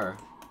there are.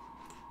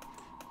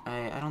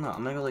 I don't know.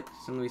 I'm gonna go, like,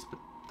 some of these, but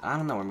I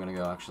don't know where I'm gonna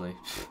go, actually.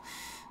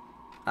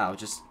 Oh,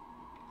 just...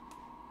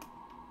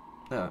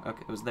 Oh,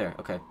 okay, it was there.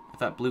 Okay. I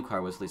thought blue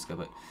car was Liska,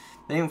 but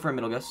they aim for a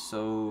middle guess,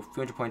 so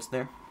 300 points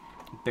there.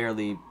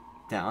 Barely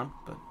down,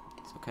 but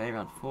it's okay.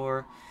 Round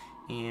 4.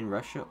 In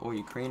Russia or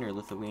Ukraine or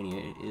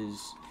Lithuania. It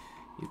is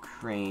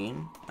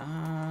Ukraine.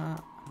 I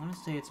want to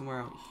say it's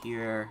somewhere out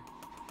here.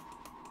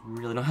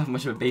 Really don't have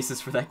much of a basis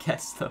for that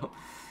guess, though.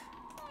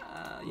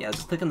 Yeah,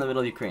 just click in the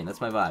middle of Ukraine.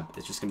 That's my vibe.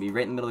 It's just going to be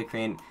right in the middle of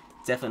Ukraine.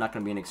 It's definitely not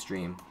going to be an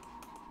extreme.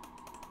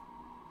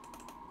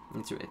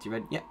 It's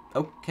red. Yeah.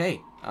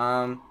 Okay.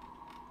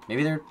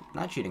 Maybe they're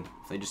not cheating.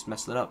 If they just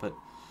messed it up, but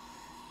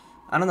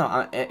I don't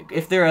know.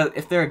 If they're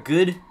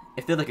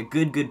like a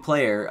good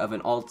player of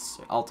an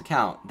alt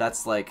account,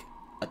 that's like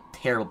a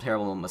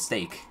terrible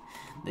mistake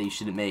that you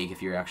shouldn't make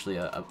if you're actually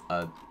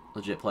a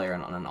legit player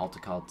on an alt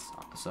account.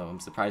 So I'm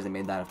surprised they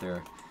made that if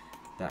they're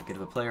that good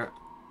of a player.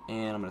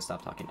 And I'm gonna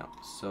stop talking now.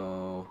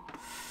 So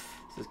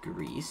this is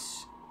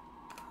Greece.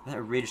 That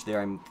ridge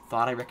there, I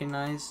thought I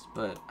recognized,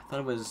 but I thought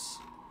it was.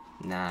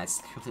 Nah,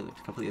 it's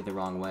completely the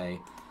wrong way.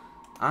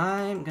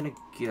 I'm gonna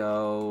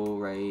go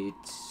right.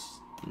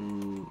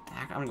 I'm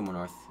gonna go more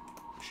north.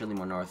 Surely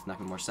more north, not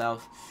gonna more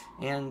south.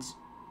 And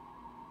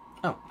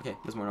oh, okay,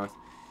 it was more north.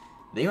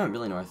 They went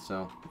really north,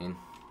 so I mean,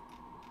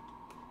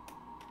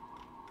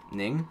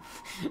 Ning,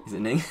 is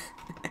it Ning?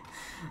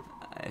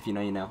 If you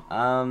know, you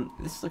know.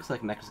 This looks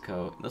like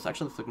Mexico. This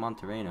actually looks like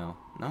Monterrey now.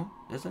 No,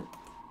 is it?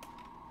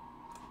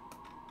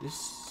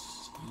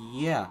 This,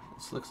 yeah,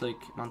 this looks like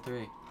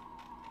Monterrey.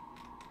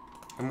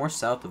 Or more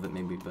south of it,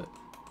 maybe, but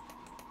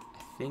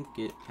I think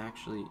it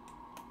actually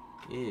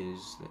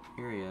is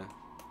the area.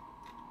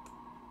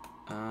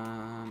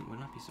 Would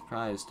not be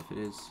surprised if it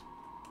is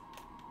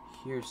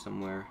here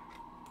somewhere.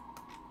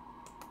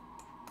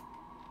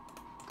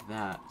 Look at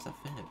that. Does that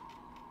fit?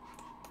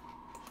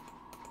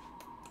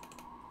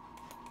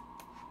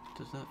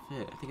 Does that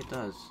fit? I think it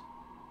does.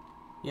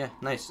 Yeah,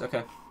 nice.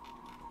 Okay.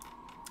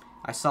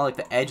 I saw like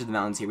the edge of the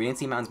mountains here. We didn't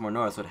see mountains more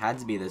north, so it had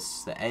to be the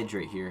edge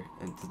right here.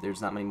 And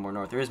there's not many more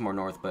north. There is more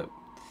north, but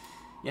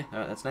yeah,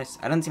 that's nice.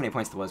 I didn't see how many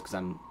points there was because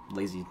I'm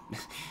lazy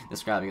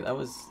describing it. That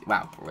was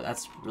wow.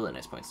 That's really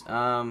nice points.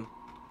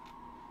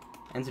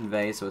 Ends in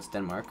Ve, so it's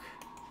Denmark.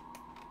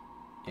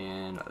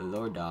 And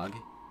Lordog.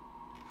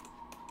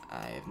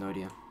 I have no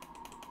idea.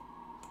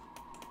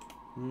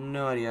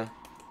 No idea.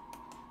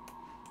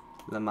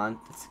 La Mancha.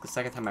 That's the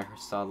second time I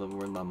saw the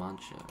word La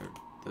Mancha, or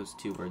those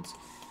two words.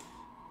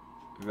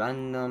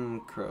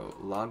 Random crow,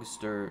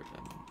 lobster.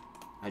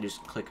 I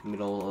just click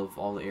middle of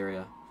all the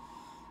area,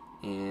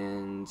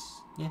 and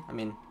yeah, I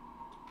mean,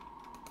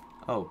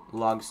 oh,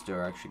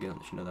 lobster. I should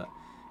know that.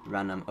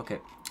 Random. Okay,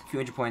 a few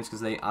hundred points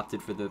because they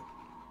opted for the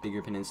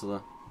bigger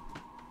peninsula.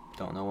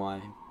 Don't know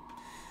why.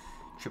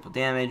 Triple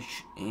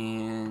damage,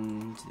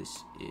 and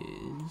this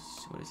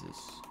is what is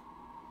this?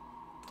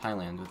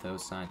 Thailand with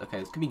those signs. Okay,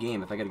 this could be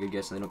game if I get a good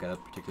guess and they don't get a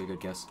particularly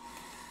good guess.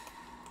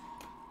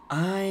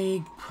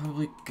 I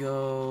probably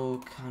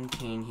go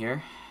Contain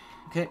here.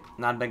 Okay,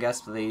 not a bad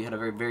guess, but they had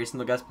a very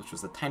similar guess, which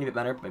was a tiny bit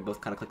better. They both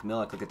kind of clicked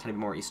middle. I clicked a tiny bit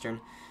more eastern.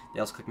 They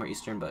also clicked more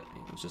eastern, but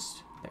it was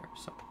just there.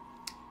 So,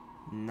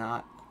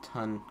 not a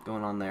ton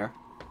going on there.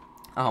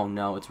 Oh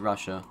no, it's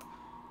Russia.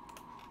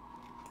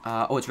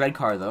 Oh, it's red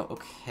car though.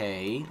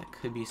 Okay, that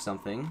could be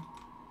something.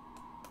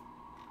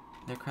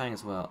 They're crying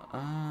as well.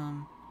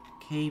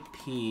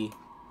 KP.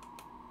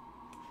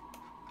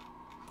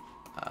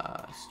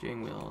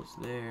 Steering wheels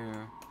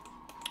there.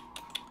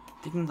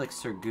 Thinking like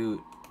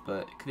Surgut,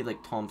 but it could be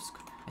like Tomsk.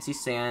 I see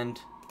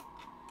sand.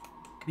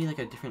 It could be like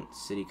a different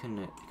city, couldn't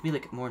it? It could be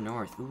like more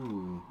north.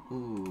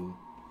 Ooh.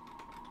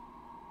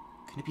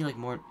 Could it be like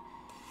more?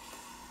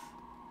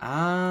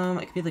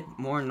 It could be like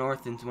more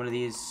north into one of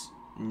these.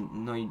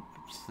 No,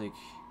 just like.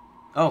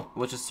 Oh, it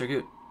was just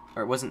Surgut.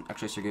 Or it wasn't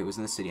actually Surgut, it was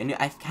in the city.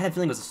 I had a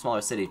feeling it was a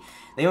smaller city.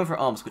 They went for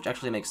Omsk, which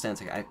actually makes sense.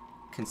 I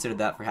considered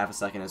that for half a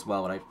second as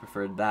well, but I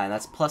preferred that, and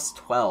that's plus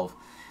 12.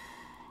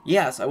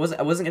 Yes, I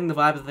wasn't getting the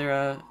vibe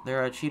that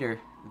they're a cheater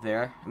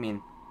there. I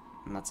mean,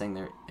 I'm not saying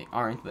they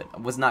aren't, but I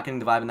was not getting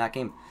the vibe in that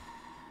game.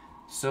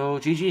 So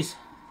GG's.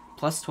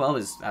 Plus 12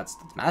 is that's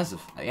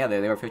massive. Yeah,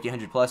 they were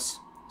 1500 plus.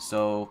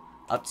 So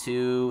up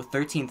to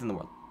 13th in the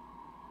world.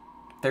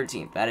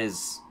 13th.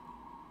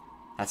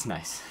 That's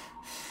nice.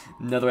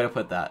 Another way to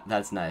put that.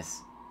 That's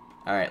nice.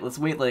 Alright, let's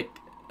wait like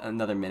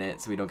another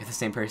minute so we don't get the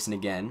same person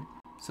again.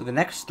 So the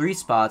next 3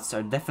 spots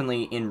are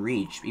definitely in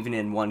reach, even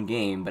in one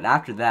game. But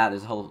after that,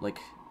 there's a whole, like,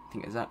 I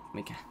think, I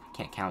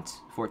can't count,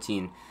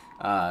 14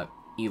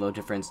 ELO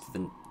difference to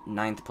the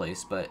 9th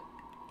place. But,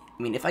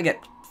 I mean, if I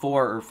get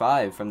 4 or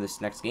 5 from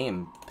this next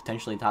game,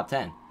 potentially top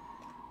 10.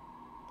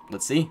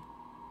 Let's see.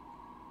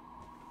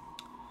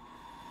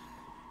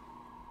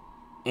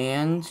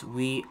 And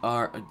we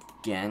are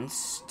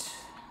against...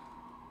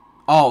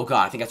 Oh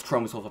god, I think that's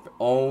Chrome's whole.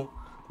 Oh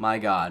my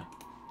god,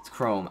 it's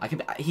Chrome.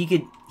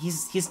 He's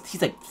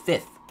like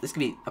 5th. This could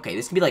be okay.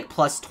 This could be like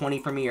plus 20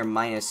 for me or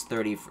minus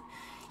 30.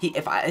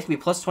 It could be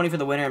plus 20 for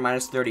the winner and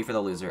minus 30 for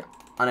the loser.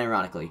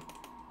 Unironically.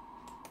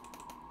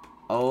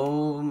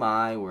 Oh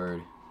my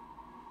word.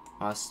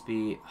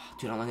 Ostby, oh,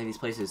 dude, I don't like any of these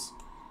places.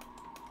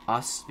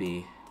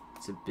 Ostby,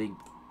 it's a big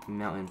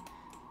mountain.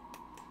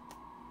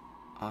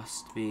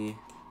 Ostby.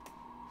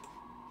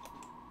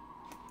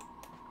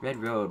 Red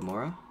Road,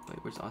 Mora? Wait,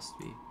 where's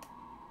Ostby?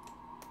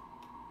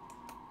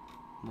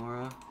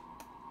 Mora?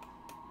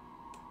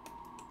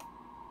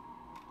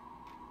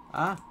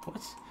 Ah,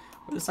 what?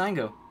 Where'd the sign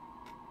go?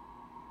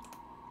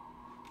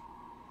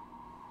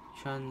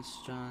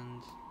 Johns.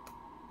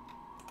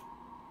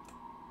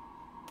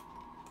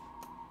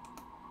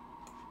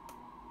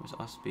 Where's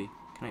Ostby?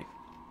 Can I...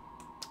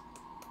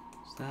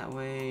 that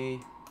way.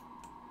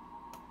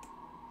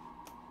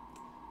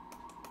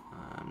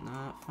 I'm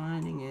not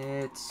finding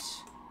it.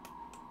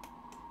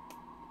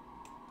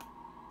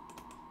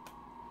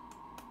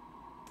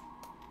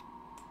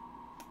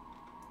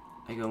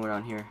 I go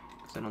around here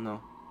because I don't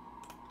know.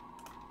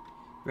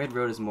 Red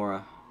Road is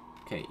Mora.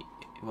 Okay,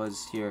 it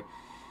was here.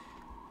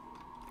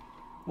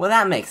 Well,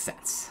 that makes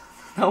sense.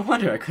 No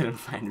wonder I couldn't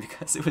find it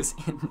because it was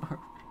in Norway.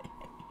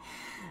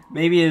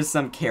 Maybe there's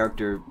some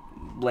character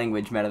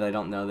language meta that I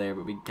don't know there,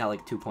 but we got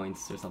like 2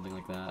 points or something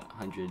like that.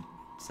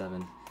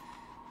 107.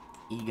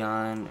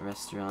 Egon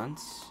Restaurant.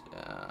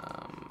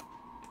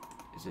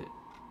 Is it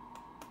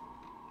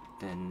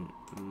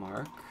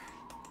Denmark?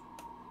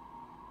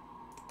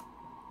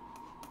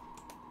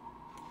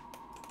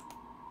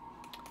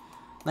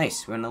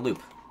 Nice, we're in a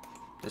loop.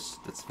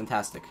 That's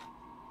fantastic.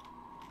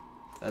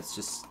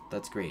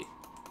 That's great.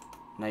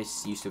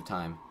 Nice use of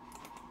time.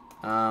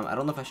 I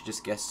don't know if I should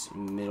just guess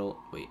middle.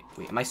 Wait,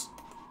 am I?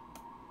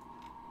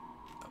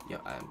 Oh,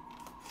 yeah,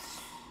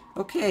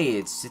 okay,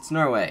 it's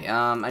Norway.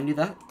 I knew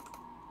that.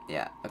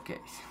 Yeah, okay.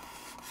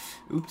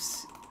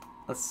 Oops.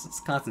 Let's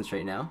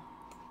concentrate now.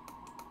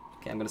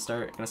 Okay, I'm gonna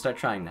start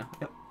trying now.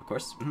 Yep, of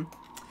course.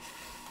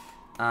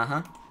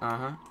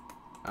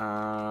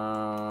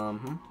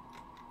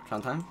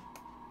 Trondheim?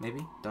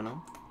 Maybe? Don't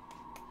know.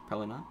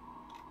 Probably not.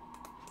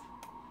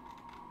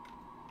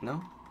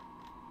 No?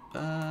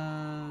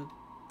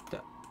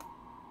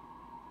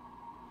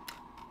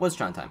 Was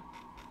Trondheim.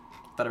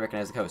 Thought I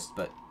recognized the coast,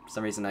 but for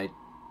some reason I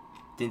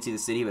didn't see the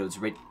city, but it was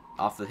right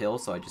off the hill,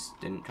 so I just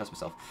didn't trust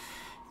myself.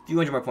 A few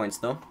hundred more points,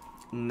 though.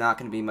 Not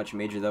going to be much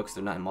major, though, because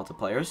they're not in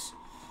multiplayers.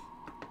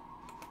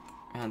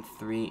 And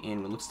 3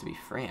 in what looks to be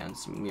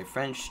France. I mean, we have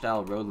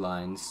French-style road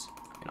lines.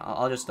 I mean,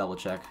 I'll just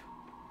double-check.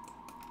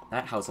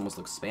 That house almost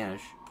looks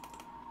Spanish.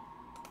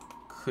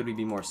 Could we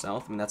be more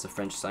south? I mean, that's a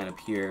French sign up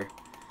here.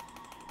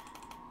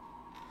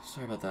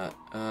 Sorry about that.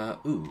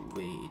 Ooh,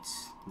 wait.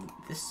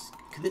 This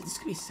could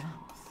be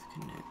south,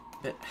 couldn't it?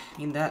 But, I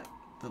mean, the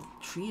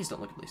trees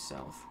don't look really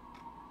south.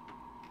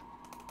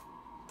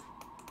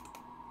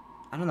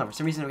 I don't know, for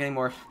some reason I'm getting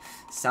more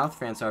South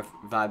France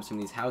vibes from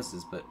these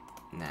houses, but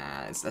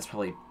nah, that's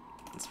probably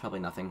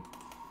nothing.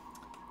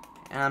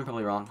 And I'm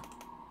probably wrong.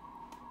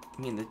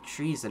 I mean, the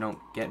trees, they don't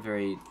get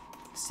very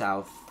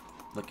south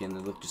looking, they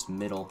look just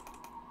middle.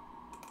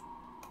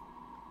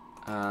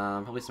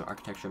 Probably some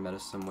architecture meta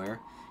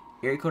somewhere.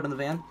 Area code on the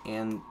van,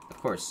 and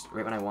of course,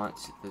 right when I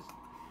want the...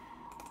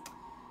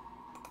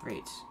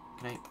 Great.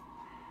 Can I...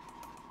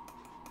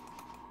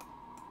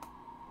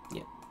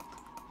 Yeah.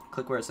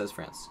 Click where it says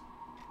France.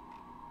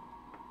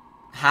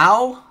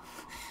 How?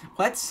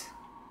 What?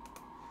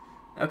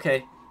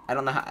 Okay. I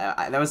don't know how...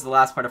 that was the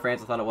last part of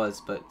France I thought it was,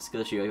 but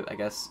skill issue, I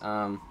guess.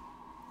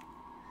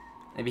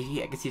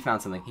 Maybe I guess he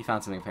found something. He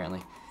found something,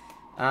 apparently.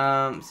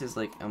 This is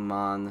like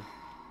Amman.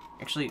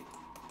 Actually,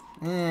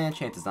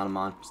 chance it's not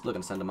Amman. Just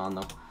looking to send Amman,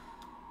 though.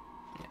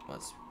 Yeah, it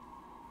was.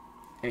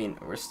 I mean,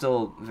 we're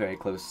still very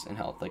close in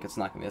health. Like, it's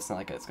not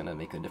like it's gonna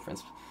make a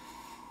difference.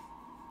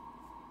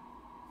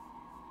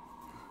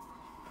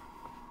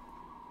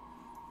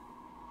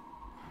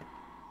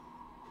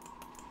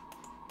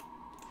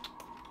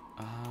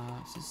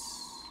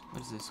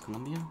 What is this,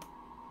 Colombia?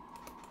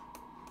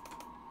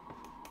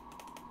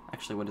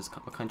 Actually,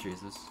 what country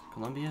is this?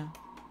 Colombia?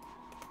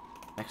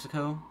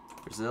 Mexico?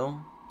 Brazil?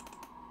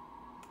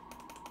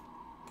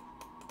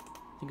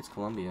 I think it's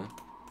Colombia.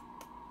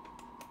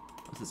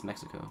 What's this,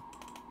 Mexico?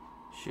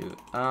 Shoot.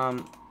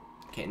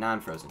 Okay, now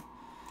I'm frozen.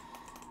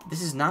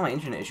 This is not my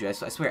internet issue. I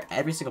swear,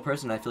 every single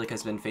person I feel like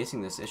has been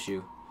facing this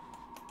issue.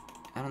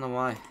 I don't know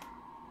why.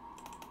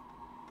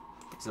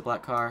 Is it a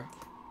black car?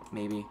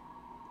 Maybe.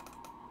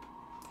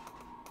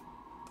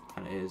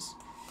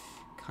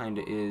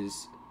 Kinda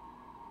is.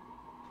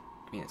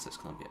 I mean, it says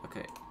Colombia.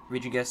 Okay.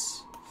 Region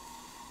guess.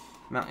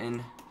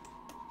 Mountain.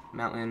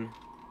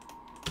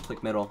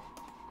 Click middle.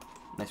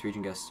 Nice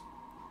region guess.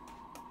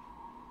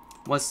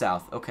 Was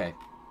south. Okay.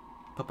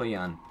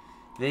 Popayan.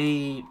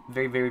 They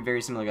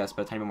very similar guess,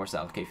 but a tiny bit more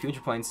south. Okay, future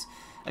points.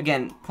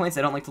 Again, points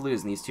I don't like to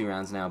lose in these 2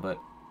 rounds now, but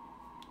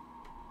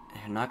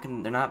they're not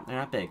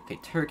big. Okay,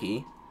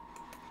 Turkey.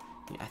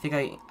 I think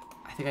I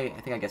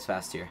guess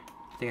fast here.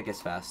 I think I guess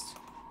fast.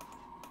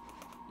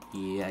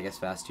 Yeah, I guess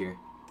fast here.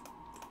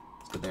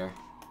 Let's go there.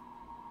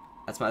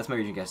 That's my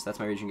region guess. That's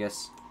my region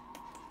guess.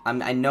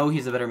 I know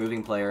he's a better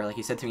moving player. Like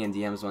he said to me in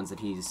DMs once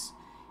that he's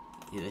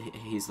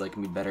like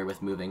gonna be better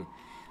with moving.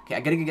 Okay, I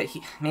gotta get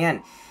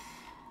man.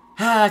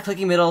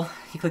 Clicking middle.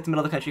 He clicked the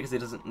middle of the country because he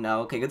doesn't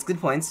know. Okay, that's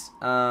good points.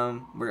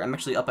 I'm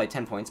actually up by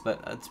 10 points,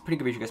 but it's a pretty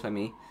good region guess by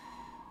me.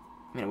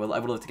 I mean, I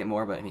would love to get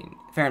more, but I mean,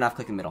 fair enough.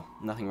 Clicking middle.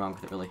 Nothing wrong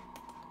with it really.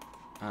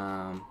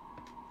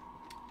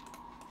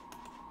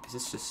 Is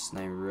this just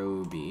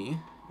Nairobi?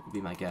 Would be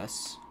my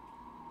guess.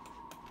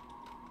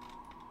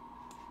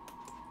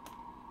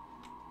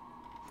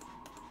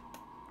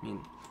 I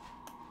mean,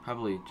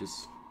 probably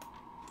just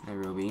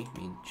Nairobi. I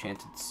mean,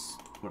 chance it's...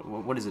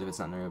 What is it if it's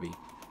not Nairobi?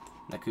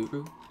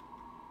 Nakuru?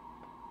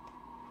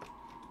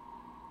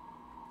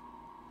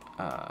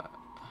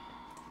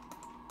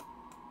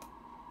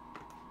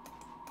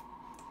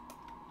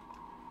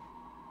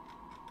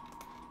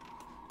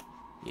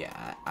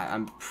 yeah,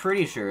 I'm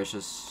pretty sure it's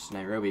just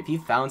Nairobi. If he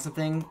found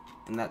something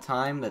in that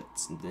time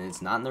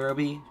it's not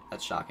Nairobi,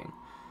 that's shocking.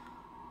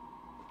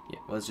 Yeah,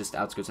 it was just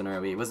outskirts of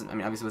Nairobi. It wasn't, I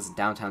mean, obviously it was a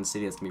downtown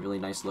city that's gonna be really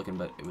nice looking,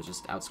 but it was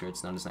just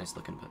outskirts, not as nice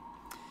looking, but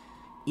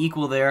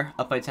equal there,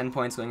 up by 10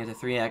 points, going into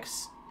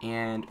 3x,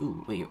 and,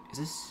 ooh, wait, is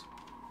this?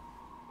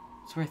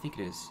 That's where I think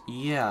it is.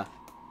 Yeah.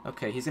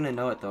 Okay, he's gonna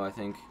know it though, I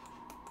think.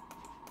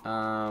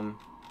 We're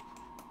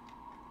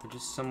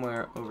just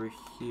somewhere over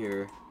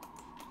here.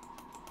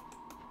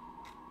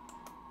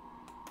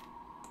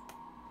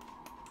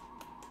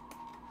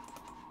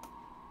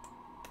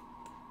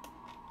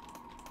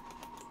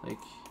 Like,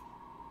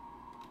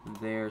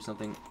 there or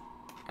something.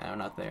 Oh,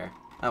 not there.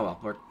 Oh well,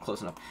 we're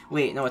close enough.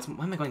 Wait, no, it's,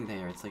 why am I going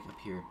there? It's like up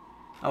here.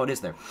 Oh, it is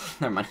there.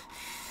 Never mind.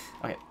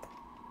 Okay.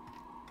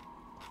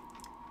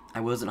 I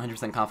wasn't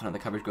 100% confident the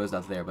coverage goes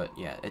out there, but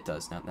yeah, it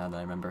does, now that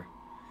I remember.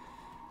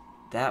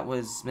 That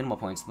was minimal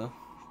points, though.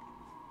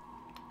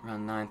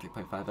 Round 9,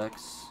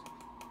 3.5x.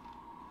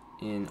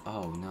 In,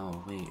 oh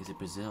no, wait, is it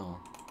Brazil?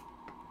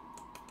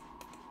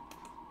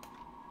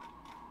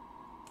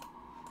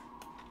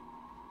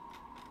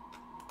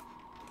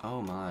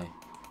 Oh my.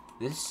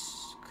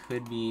 This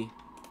could be,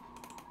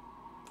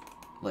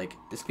 like,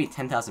 this could be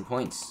 10,000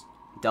 points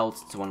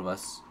dealt to one of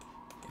us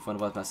if one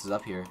of us messes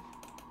up here.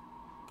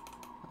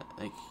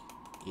 Like,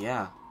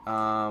 yeah.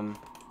 Oh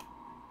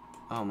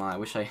my, I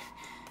wish I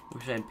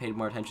had paid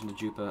more attention to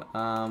Jupa.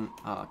 Oh,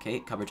 okay,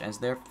 coverage ends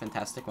there.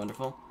 Fantastic,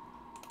 wonderful.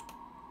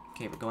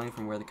 Okay, we're going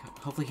from where the,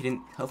 hopefully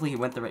he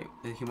went the right,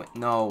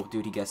 no,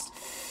 dude, he guessed.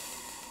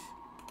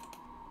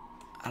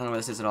 I don't know where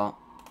this is at all.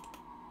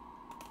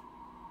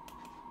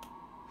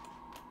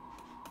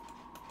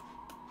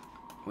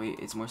 Wait,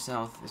 it's more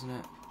south, isn't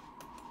it?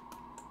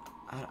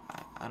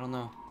 I don't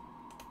know.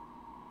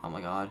 Oh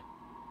my god.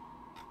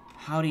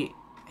 How do you...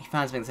 He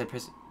found something that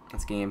said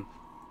that's game.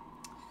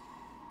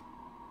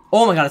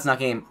 Oh my god, it's not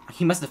game.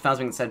 He must have found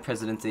something that said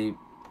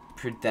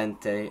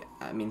Prudente.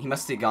 I mean, he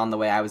must have gone the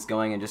way I was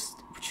going and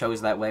just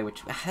chose that way,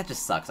 which... That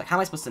just sucks. Like, how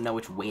am I supposed to know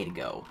which way to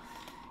go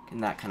in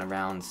that kind of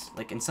rounds?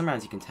 Like, in some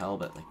rounds you can tell,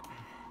 but, like...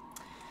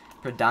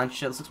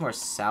 Prudentia, this looks more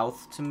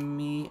south to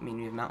me. I mean,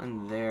 we have a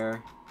mountain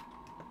there.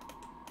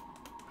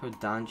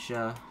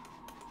 Prudentia.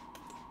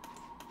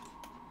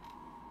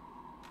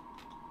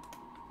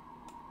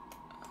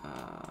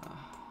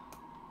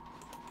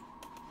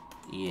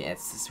 Yeah,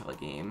 it's this sort of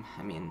game.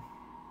 I mean,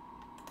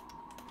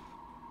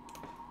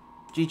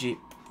 GG.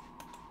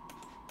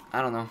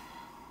 I don't know.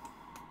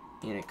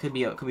 Yeah, it could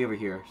be over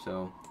here.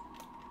 So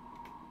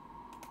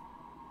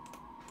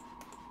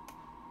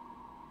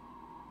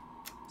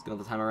let's go.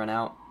 The timer run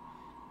out.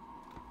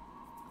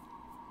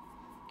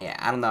 Yeah,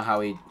 I don't know how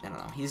he. I don't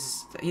know.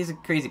 He's a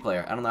crazy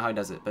player. I don't know how he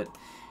does it, but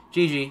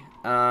GG.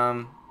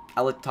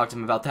 I'll talk to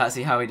him about that.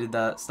 See how he did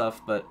that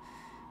stuff, but.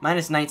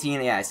 Minus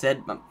 19, yeah, I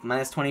said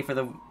minus 20 for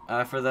the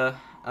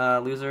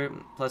loser,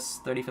 plus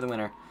 30 for the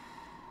winner.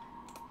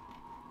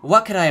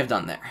 What could I have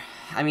done there?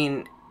 I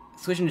mean,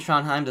 switching to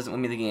Trondheim doesn't win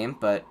me the game,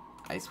 but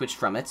I switched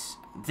from it.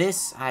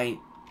 This,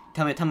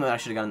 tell me what I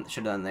should have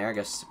done there. I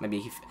guess maybe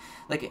he,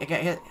 like,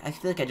 I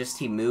feel like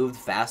he moved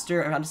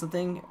faster around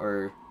something,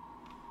 or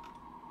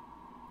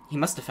he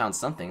must have found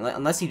something.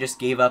 Unless he just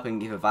gave up and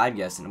gave a vibe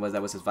guess, and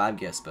that was his vibe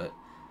guess, but.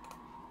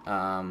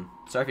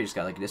 Sorry if you just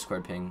got like a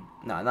Discord ping.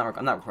 No, I'm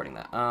not recording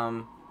that.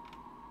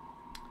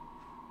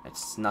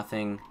 It's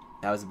nothing.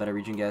 That was a better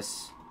region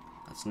guess.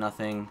 That's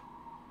nothing.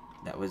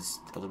 That was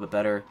a little bit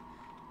better.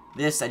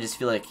 This, I just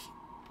feel like,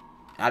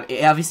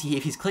 obviously,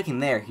 if he's clicking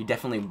there, he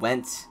definitely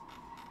went.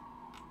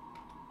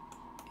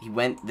 He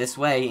went this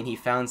way, and he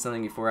found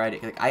something before I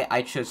did. Like,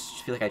 I feel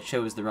like I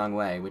chose the wrong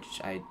way,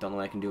 which I don't know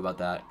what I can do about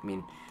that. I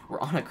mean,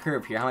 we're on a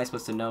curve here. How am I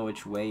supposed to know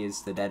which way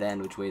is the dead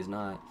end, which way is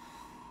not?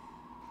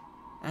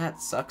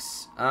 That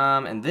sucks.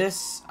 And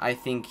this, I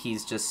think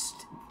he's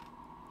just,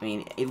 I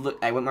mean,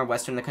 I went more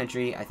western in the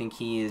country. I think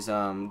he is,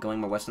 going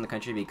more western in the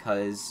country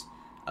because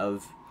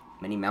of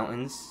many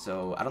mountains.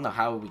 So, I don't know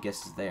how we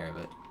guessed there,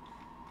 but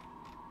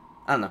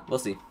I don't know. We'll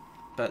see.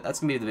 But that's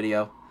gonna be the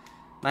video.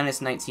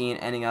 Minus 19,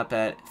 ending up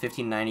at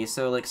 1590.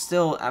 So, like,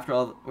 still, after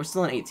all, we're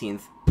still in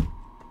 18th.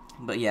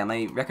 But yeah,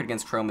 my record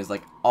against Chrome is,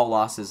 like, all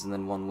losses and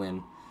then 1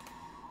 win.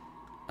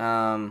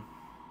 Yeah,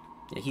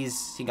 he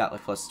got,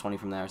 like, plus 20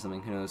 from that or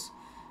something. Who knows?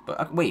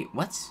 But wait,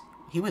 what?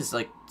 He was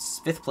like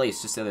 5th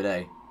place just the other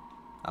day.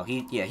 Oh,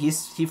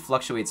 he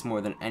fluctuates more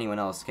than anyone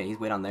else. Okay, he's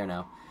way down there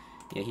now.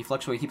 Yeah, he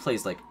fluctuates. He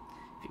plays like.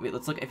 Wait,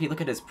 let's look. If you look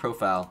at his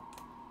profile,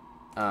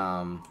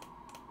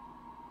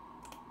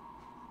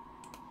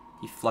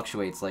 he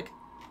fluctuates like.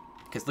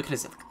 Because look at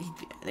his.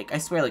 Like I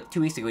swear, like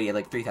 2 weeks ago he had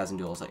like 3,000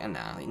 duels. Like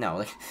nah, no,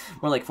 like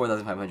more like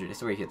 4,500. I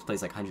swear he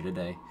plays like 100 a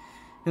day.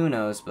 Who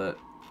knows? But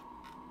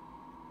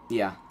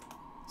yeah,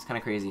 it's kind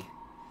of crazy.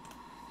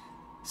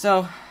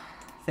 So.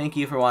 Thank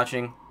you for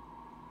watching.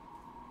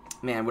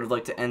 Man, would have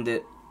liked to end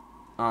it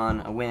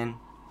on a win.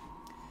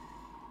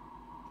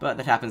 But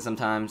that happens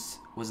sometimes.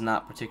 Was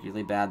not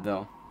particularly bad,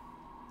 though.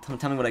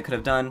 Tell me what I could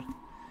have done.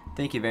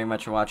 Thank you very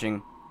much for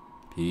watching.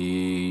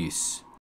 Peace.